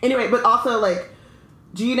 Anyway, but also, like...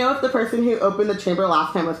 Do you know if the person who opened the chamber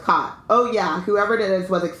last time was caught? Oh, yeah. Whoever it is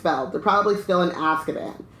was expelled. They're probably still in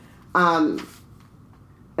Azkaban. And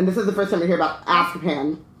this is the first time we hear about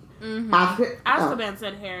Azkaban. Mm-hmm. Azkaban,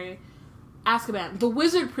 said Harry. Azkaban. The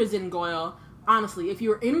wizard prison, Goyle. Honestly, if you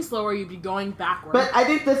were any slower, you'd be going backwards. But I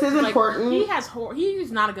think this is important.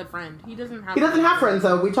 He's not a good friend. He doesn't have friends,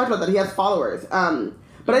 though. We talked about that. He has followers.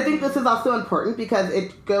 But I think this is also important because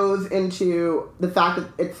it goes into the fact that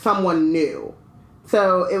it's someone new.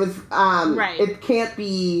 So it was, right. It can't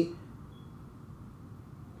be,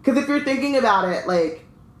 because if you're thinking about it, like,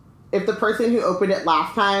 if the person who opened it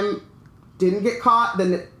last time didn't get caught,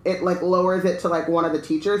 then it like, lowers it to, like, one of the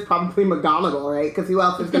teachers, probably McGonagall, right? Because who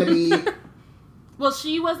else is going to be... Well,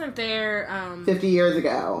 she wasn't there, 50 years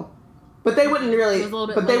ago. But they wouldn't really,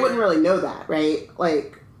 they wouldn't really know that, right?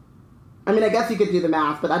 Like, I mean, I guess you could do the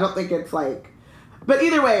math, but I don't think it's, like, but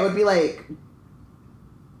either way, it would be, like...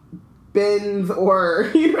 Bins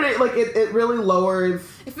or, you know what I mean? Like, it really lowers...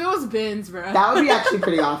 If it was Bins, bro. That would be actually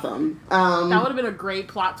pretty awesome. That would have been a great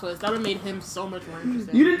plot twist. That would have made him so much more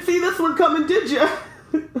interesting. You didn't see this one coming, did you?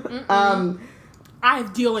 I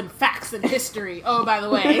deal in facts and history. Oh, by the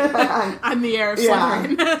way, I'm the heir of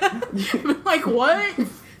Slytherin. Yeah. Like, what?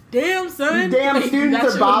 Damn, son. Damn, like, students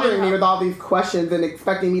are bothering me with all these questions and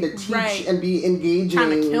expecting me to teach and be engaging.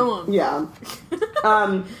 Trying to kill them. Yeah.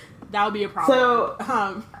 That would be a problem.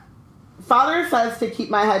 So... Father says to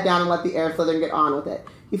keep my head down and let the heir Slytherin get on with it.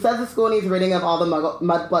 He says the school needs ridding of all the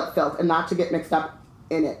mudblood filth and not to get mixed up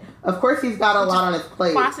in it. Of course, he's got a lot on his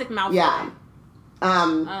plate. Classic Malfoy.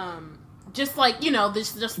 Yeah. Just like, you know,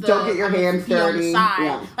 just the... Don't get your hands dirty.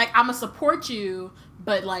 Yeah. Like, I'm going to support you,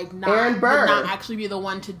 but, like, not actually be the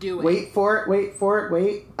one to do it. Wait for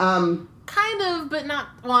it. Kind of, but not...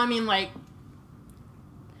 Well, I mean, like...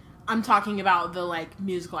 I'm talking about the, like,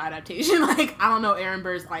 musical adaptation. Like, I don't know Aaron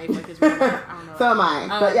Burr's life. Like, his real life. I don't know. So am I.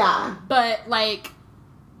 But, yeah. But, like...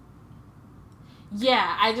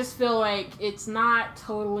 Yeah, I just feel like it's not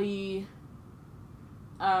totally...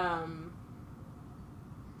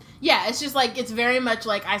 Yeah, it's just, like, it's very much,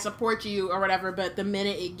 like, I support you or whatever, but the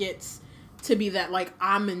minute it gets to be that, like,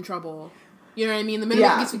 I'm in trouble... You know what I mean? The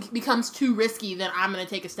minute it becomes too risky, then I'm going to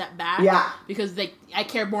take a step back. Yeah. Because I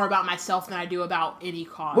care more about myself than I do about any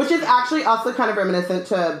cause. Which is actually also kind of reminiscent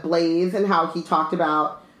to Blaze and how he talked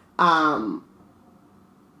about,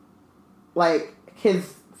 like,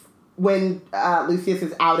 when Lucius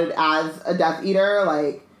is outed as a Death Eater,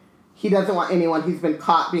 like, he doesn't want anyone who's been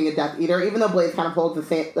caught being a Death Eater, even though Blaze kind of holds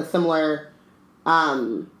the similar,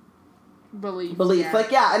 beliefs. Yeah.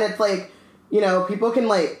 Like, yeah, and it's like, you know, people can,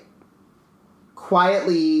 like,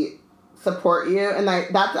 quietly support you, and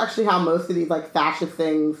that's actually how most of these, like, fascist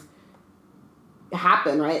things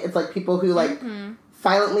happen, right? It's like people who, like,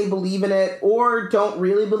 silently believe in it or don't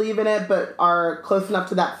really believe in it, but are close enough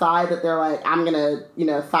to that side that they're like, I'm gonna, you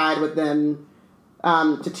know, side with them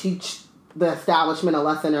to teach the establishment a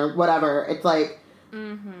lesson or whatever. It's like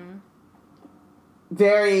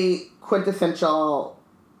very quintessential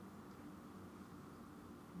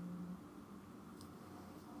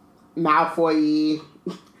Malfoy,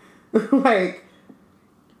 like,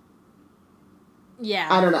 yeah,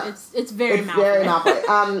 I don't know. It's very Malfoy. Very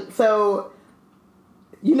Malfoy. So,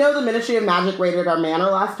 you know, the Ministry of Magic raided our manor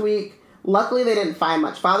last week. Luckily, they didn't find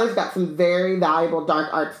much. Father's got some very valuable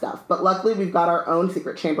dark art stuff, but luckily we've got our own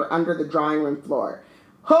secret chamber under the drawing room floor.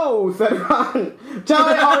 Ho, said Ron.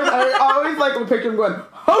 I always like to picture him going,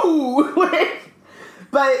 ho! Like,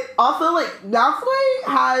 but also, like, Malfoy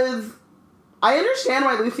has... I understand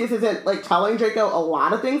why Lucius isn't, like, telling Draco a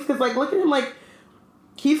lot of things, because, like, look at him, like,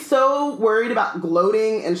 he's so worried about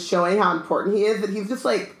gloating and showing how important he is that he's just,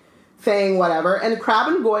 like, saying whatever. And Crabbe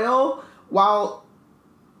and Goyle, while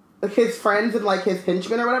his friends and, like, his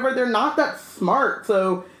henchmen or whatever, they're not that smart.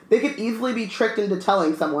 So they could easily be tricked into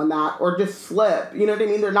telling someone that or just slip. You know what I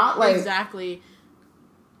mean? They're not, like... Exactly.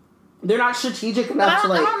 They're not strategic enough to,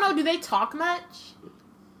 like... I don't know. Do they talk much?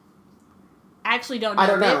 I actually don't know. I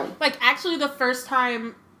don't know. Actually, the first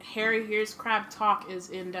time Harry hears Crabbe talk is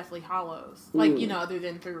in Deathly Hallows. Like, you know, other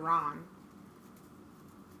than through Ron.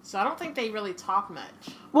 So I don't think they really talk much.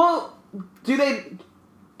 Well, do they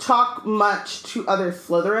talk much to other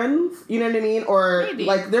Slytherins? You know what I mean? Or, maybe.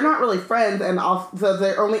 Like, they're not really friends, and so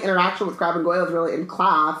their only interaction with Crabbe and Goyle is really in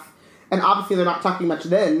class. And obviously they're not talking much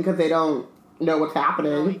then, because they don't know what's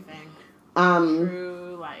happening.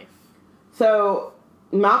 True life. So,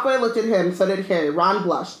 Malfoy looked at him, so did Harry. Ron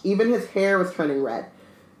blushed. Even his hair was turning red.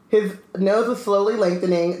 His nose was slowly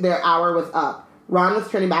lengthening. Their hour was up. Ron was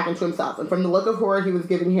turning back into himself, and from the look of horror he was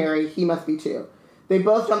giving Harry, he must be too. They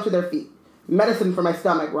both jumped to their feet. Medicine for my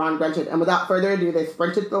stomach, Ron grunted, and without further ado, they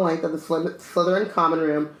sprinted the length of the Slytherin common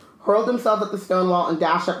room, hurled themselves at the stone wall, and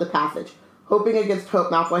dashed up the passage. Hoping against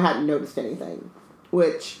hope, Malfoy hadn't noticed anything.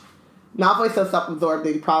 Which, Malfoy's so self-absorbed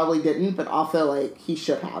that he probably didn't, but also, like, he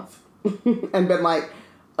should have. And been like,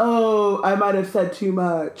 oh, I might have said too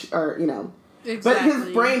much, or, you know. Exactly. But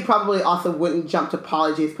his brain probably also wouldn't jump to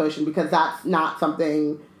Polyjuice Potion because that's not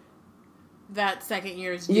something... That second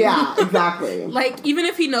year's do. Yeah, exactly. Like, even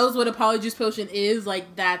if he knows what a Polyjuice Potion is,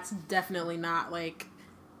 like, that's definitely not, like...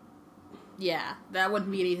 Yeah, that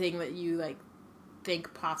wouldn't be anything that you, like,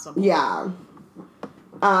 think possible. Yeah.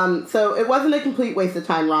 So it wasn't a complete waste of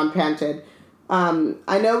time, Ron panted.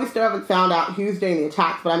 I know we still haven't found out who's doing the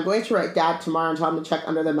attacks, but I'm going to write Dad tomorrow and tell him to check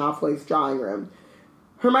under the Malfoy's drawing room.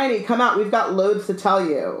 Hermione, come out. We've got loads to tell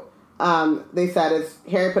you, they said as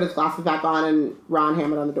Harry put his glasses back on and Ron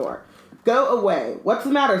hammered on the door. Go away. What's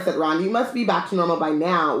the matter, said Ron. You must be back to normal by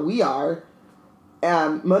now. We are.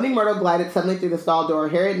 Moaning Myrtle glided suddenly through the stall door.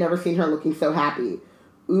 Harry had never seen her looking so happy.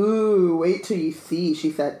 Ooh, wait till you see,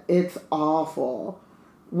 she said. It's awful.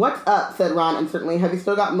 What's up, said Ron uncertainly. Have you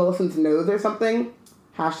still got Millicent's nose or something?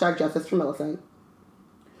 Hashtag justice for Millicent.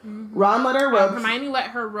 Mm-hmm. Ron let her robes... Hermione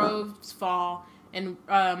let her robes fall, and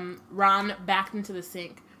Ron backed into the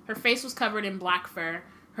sink. Her face was covered in black fur.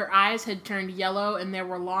 Her eyes had turned yellow, and there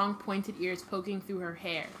were long, pointed ears poking through her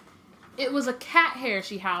hair. It was a cat hair,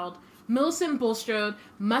 she howled. Millicent Bulstrode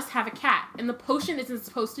must have a cat, and the potion isn't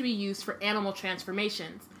supposed to be used for animal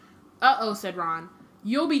transformations. Uh-oh, said Ron.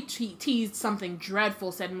 You'll be teased something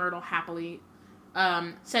dreadful, said Myrtle happily.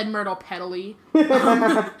 Said Myrtle pettily.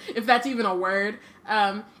 If that's even a word.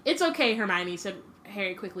 It's okay, Hermione, said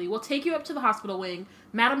Harry quickly. We'll take you up to the hospital wing.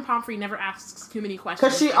 Madame Pomfrey never asks too many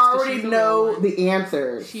questions. Because she already know the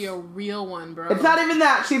answers. She a real one, bro. It's not even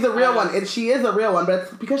that she's a real one. She is a real one, but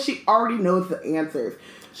it's because she already knows the answers.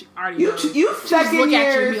 She already knows. You second look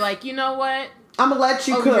years, at you and be like, you know what? I'm going to let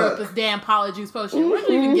you cook. You wrote this damn Polyjuice Potion. Where did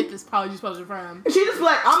you even get this Polyjuice Potion from? She just be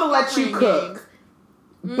like, I'm going to let you cook.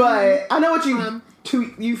 But I know what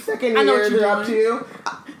you second years are up to.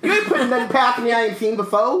 You ain't putting nothing past me I ain't seen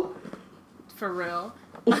before. For real.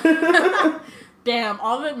 Damn,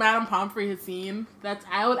 all that Madame Pomfrey has seen,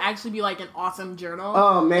 I would actually be like an awesome journal.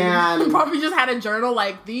 Oh, man. Probably just had a journal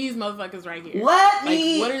like, these motherfuckers right here. Let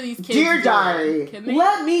me, what are these kids Dear doing? Diary,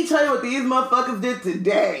 let me tell you what these motherfuckers did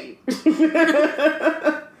today.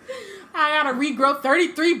 I gotta regrow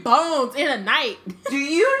 33 bones in a night. Do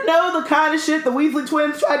you know the kind of shit the Weasley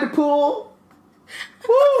twins tried to pull?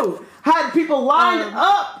 Woo! Had people lined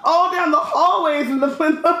up all down the hallways in the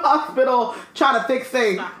hospital trying to fix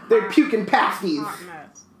their puking pasties.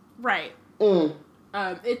 Right.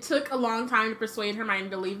 It took a long time to persuade Hermione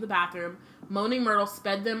to leave the bathroom. Moaning Myrtle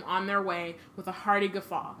sped them on their way with a hearty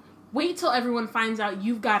guffaw. Wait till everyone finds out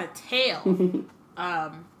you've got a tail.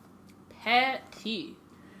 Petty.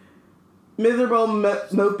 Miserable,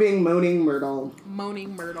 moping, moaning Myrtle.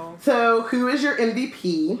 Moaning Myrtle. So, who is your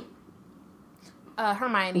MVP?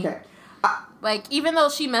 Hermione. Okay. Like, even though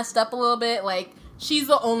she messed up a little bit, like, she's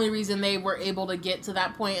the only reason they were able to get to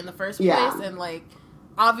that point in the first place. Yeah. And, like,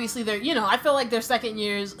 obviously they're, I feel like their second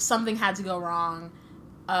years, something had to go wrong.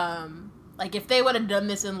 Like, if they would have done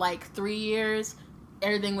this in, like, 3 years,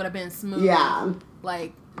 everything would have been smooth. Yeah.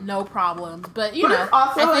 Like, no problem. But,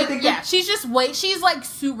 also, I think she's just she's, like,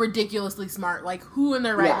 ridiculously smart. Like, who in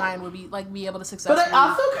their right mind would be able to successfully but I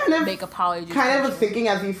also make a Polyjuice Potion. Was thinking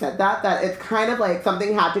as you said that it's kind of like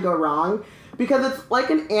something had to go wrong. Because it's like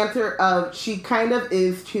an answer of she kind of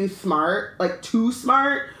is too smart,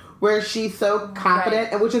 where she's so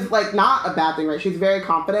confident, and which is like not a bad thing, right? She's very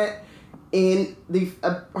confident in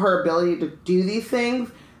her ability to do these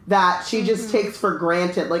things that she just takes for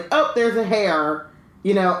granted. Like, oh, there's a hair,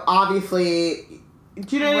 you know, obviously,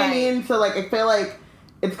 do you know what I Right. mean? So, like, I feel like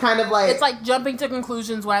it's kind of like... It's like jumping to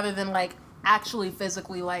conclusions rather than, like, actually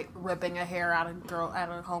physically, like, ripping a hair out of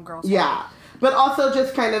a homegirl's head. Yeah. But also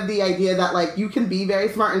just kind of the idea that, like, you can be very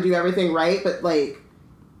smart and do everything right, but, like,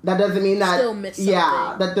 that doesn't mean that... Still miss Yeah,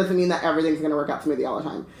 something. that doesn't mean that everything's going to work out smoothly all the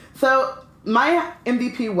time. So, my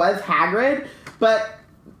MVP was Hagrid, but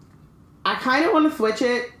I kind of want to switch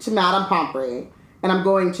it to Madame Pomfrey, and I'm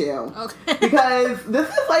going to. Okay. Because this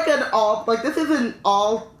is like this is an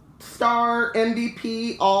all-star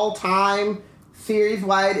MVP, all-time,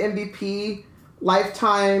 series-wide MVP,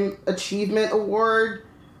 lifetime achievement award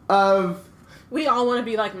of... We all want to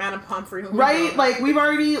be like Madame Pomfrey. Right? Like, we've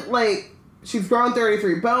already, like, she's grown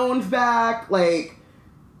 33 bones back, like,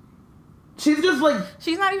 she's just, like...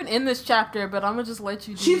 She's not even in this chapter, but I'm gonna just let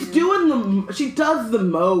you do She's she does the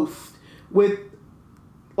most with,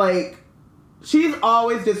 like, she's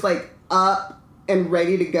always just, like, up and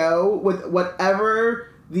ready to go with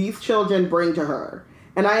whatever these children bring to her.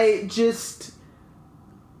 And I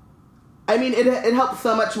mean, it helps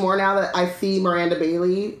so much more now that I see Miranda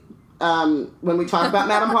Bailey when we talk about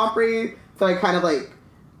Madame Pomfrey. So I kind of, like,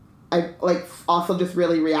 I, like, also just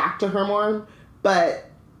really react to her more. But,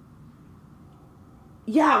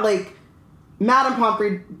 yeah, like, Madame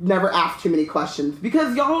Pomfrey never asked too many questions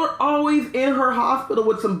because y'all are always in her hospital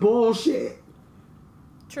with some bullshit.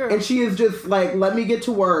 True. And she is just like, let me get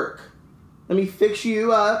to work. Let me fix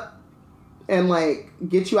you up and, like,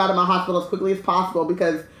 get you out of my hospital as quickly as possible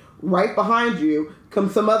because right behind you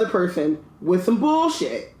comes some other person with some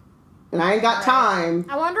bullshit. And I ain't got time.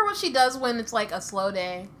 I wonder what she does when it's, like, a slow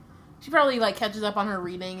day. She probably, like, catches up on her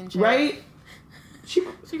reading and shit. Right? She'd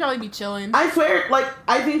probably be chilling. I swear, like,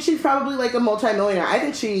 I think she's probably, like, a multimillionaire. I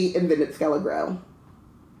think she invented Skele-Gro.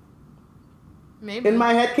 Maybe. In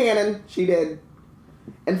my head canon, she did.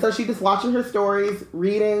 And so she just watching her stories,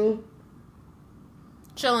 reading.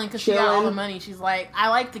 Chilling because she got all the money. She's like, I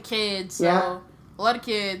like the kids, so a lot of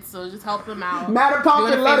kids, so just help them out. Madame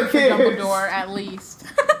Pomfrey, doing a love favor the kids. for Dumbledore, at least.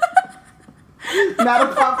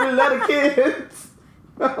 Madame Pomfrey, love the kids.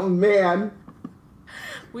 Oh, man.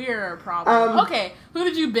 We are a problem. Okay, who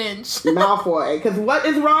did you binge? Malfoy. Because what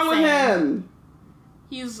is wrong with him?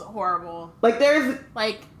 He's horrible. Like,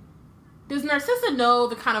 does Narcissa know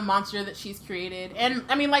the kind of monster that she's created? And,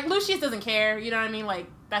 I mean, like, Lucius doesn't care, you know what I mean? Like,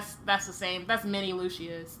 that's the same. That's mini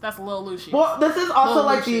Lucius. That's little Lucius. Well, this is also, Little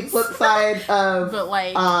like, Lucius. the flip side of, But,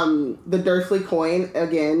 like... the Dursley coin,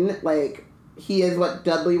 again. Like, he is what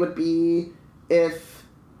Dudley would be if...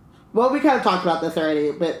 Well, we kind of talked about this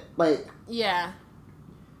already, but, like... Yeah.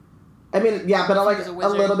 I mean, yeah, but like He's a a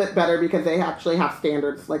wizard. little bit better because they actually have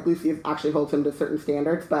standards. Like, Lucius actually holds him to certain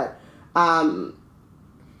standards, but I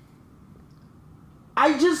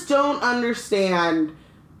just don't understand.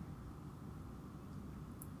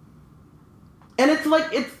 And it's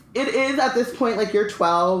like it is at this point, like, you're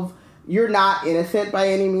 12, you're not innocent by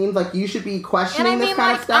any means. Like, you should be questioning this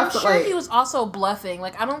kind of stuff. I'm but sure like, he was also bluffing.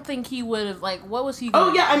 Like, I don't think he would have, like, what was he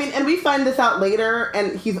gonna oh, yeah, I mean, and we find this out later,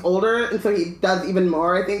 and he's older, and so he does even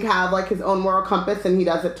more, I think, have, like, his own moral compass than he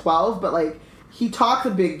does at 12, but, like, he talks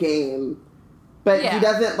a big game, but he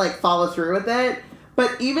doesn't, like, follow through with it.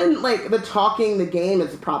 But even, like, the talking the game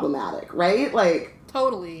is problematic, right? Like...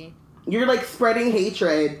 Totally. You're, like, spreading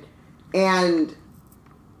hatred and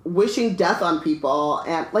wishing death on people,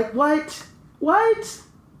 and, like, what? What?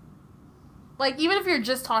 Like, even if you're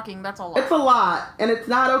just talking, that's a lot. It's a lot, and it's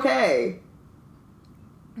not okay.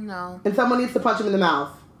 No. And someone needs to punch him in the mouth.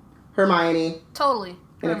 Hermione. Totally.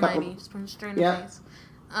 In a couple- Hermione, just punch straight in the Yep. face.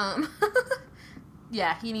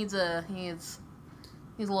 Yeah, he's a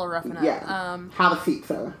little rough enough. Yeah. Have a seat,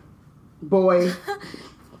 sir. Boy.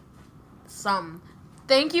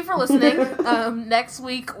 Thank you for listening. Next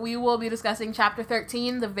week we will be discussing chapter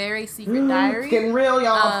 13, The Very Secret Diary. It's getting real,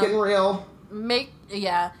 y'all. It's getting real. Make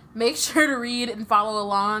sure to read and follow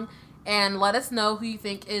along, and let us know who you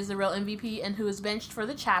think is the real MVP and who is benched for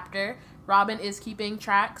the chapter. Robin is keeping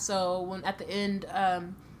track, so when at the end,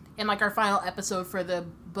 in like our final episode for the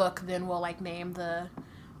book, then we'll like name the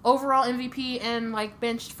overall MVP and like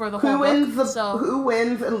benched for the whole book. Who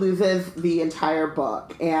wins and loses the entire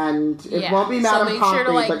book, and it Yeah. won't be Madame So make Pomfrey, sure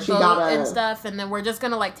to like but she vote gotta and stuff, and then we're just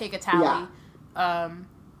gonna like take a tally.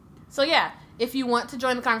 So yeah, if you want to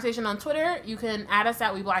join the conversation on Twitter, you can add us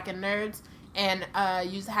at We Black and Nerds and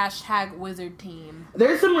use the hashtag Wizard Team.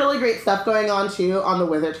 There's some really great stuff going on too on the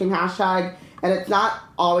Wizard Team hashtag, and it's not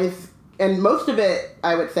always. And most of it,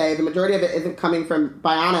 I would say, the majority of it isn't coming from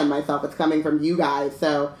Biana and myself. It's coming from you guys.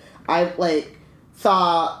 So I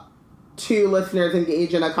saw two listeners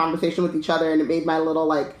engage in a conversation with each other, and it made my little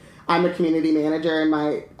I'm a community manager in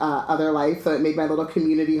my other life, so it made my little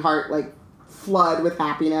community heart like flood with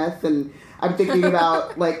happiness. And I'm thinking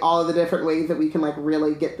about like all of the different ways that we can like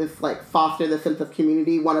really get this like foster the sense of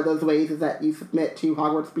community. One of those ways is that you submit to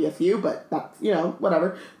Hogwarts BSU, but that's, you know,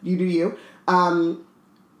 whatever, you do you.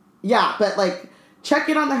 Yeah, but like check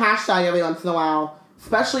in on the hashtag every once in a while,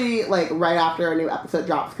 especially like right after a new episode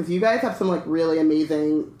drops, because you guys have some like really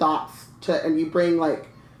amazing thoughts and you bring like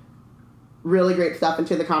really great stuff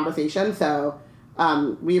into the conversation. So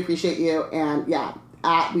we appreciate you. And yeah,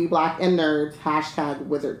 at We Black and Nerds, hashtag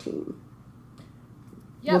Wizard Team.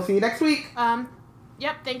 Yep. We'll see you next week.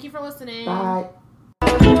 Yep. Thank you for listening. Bye.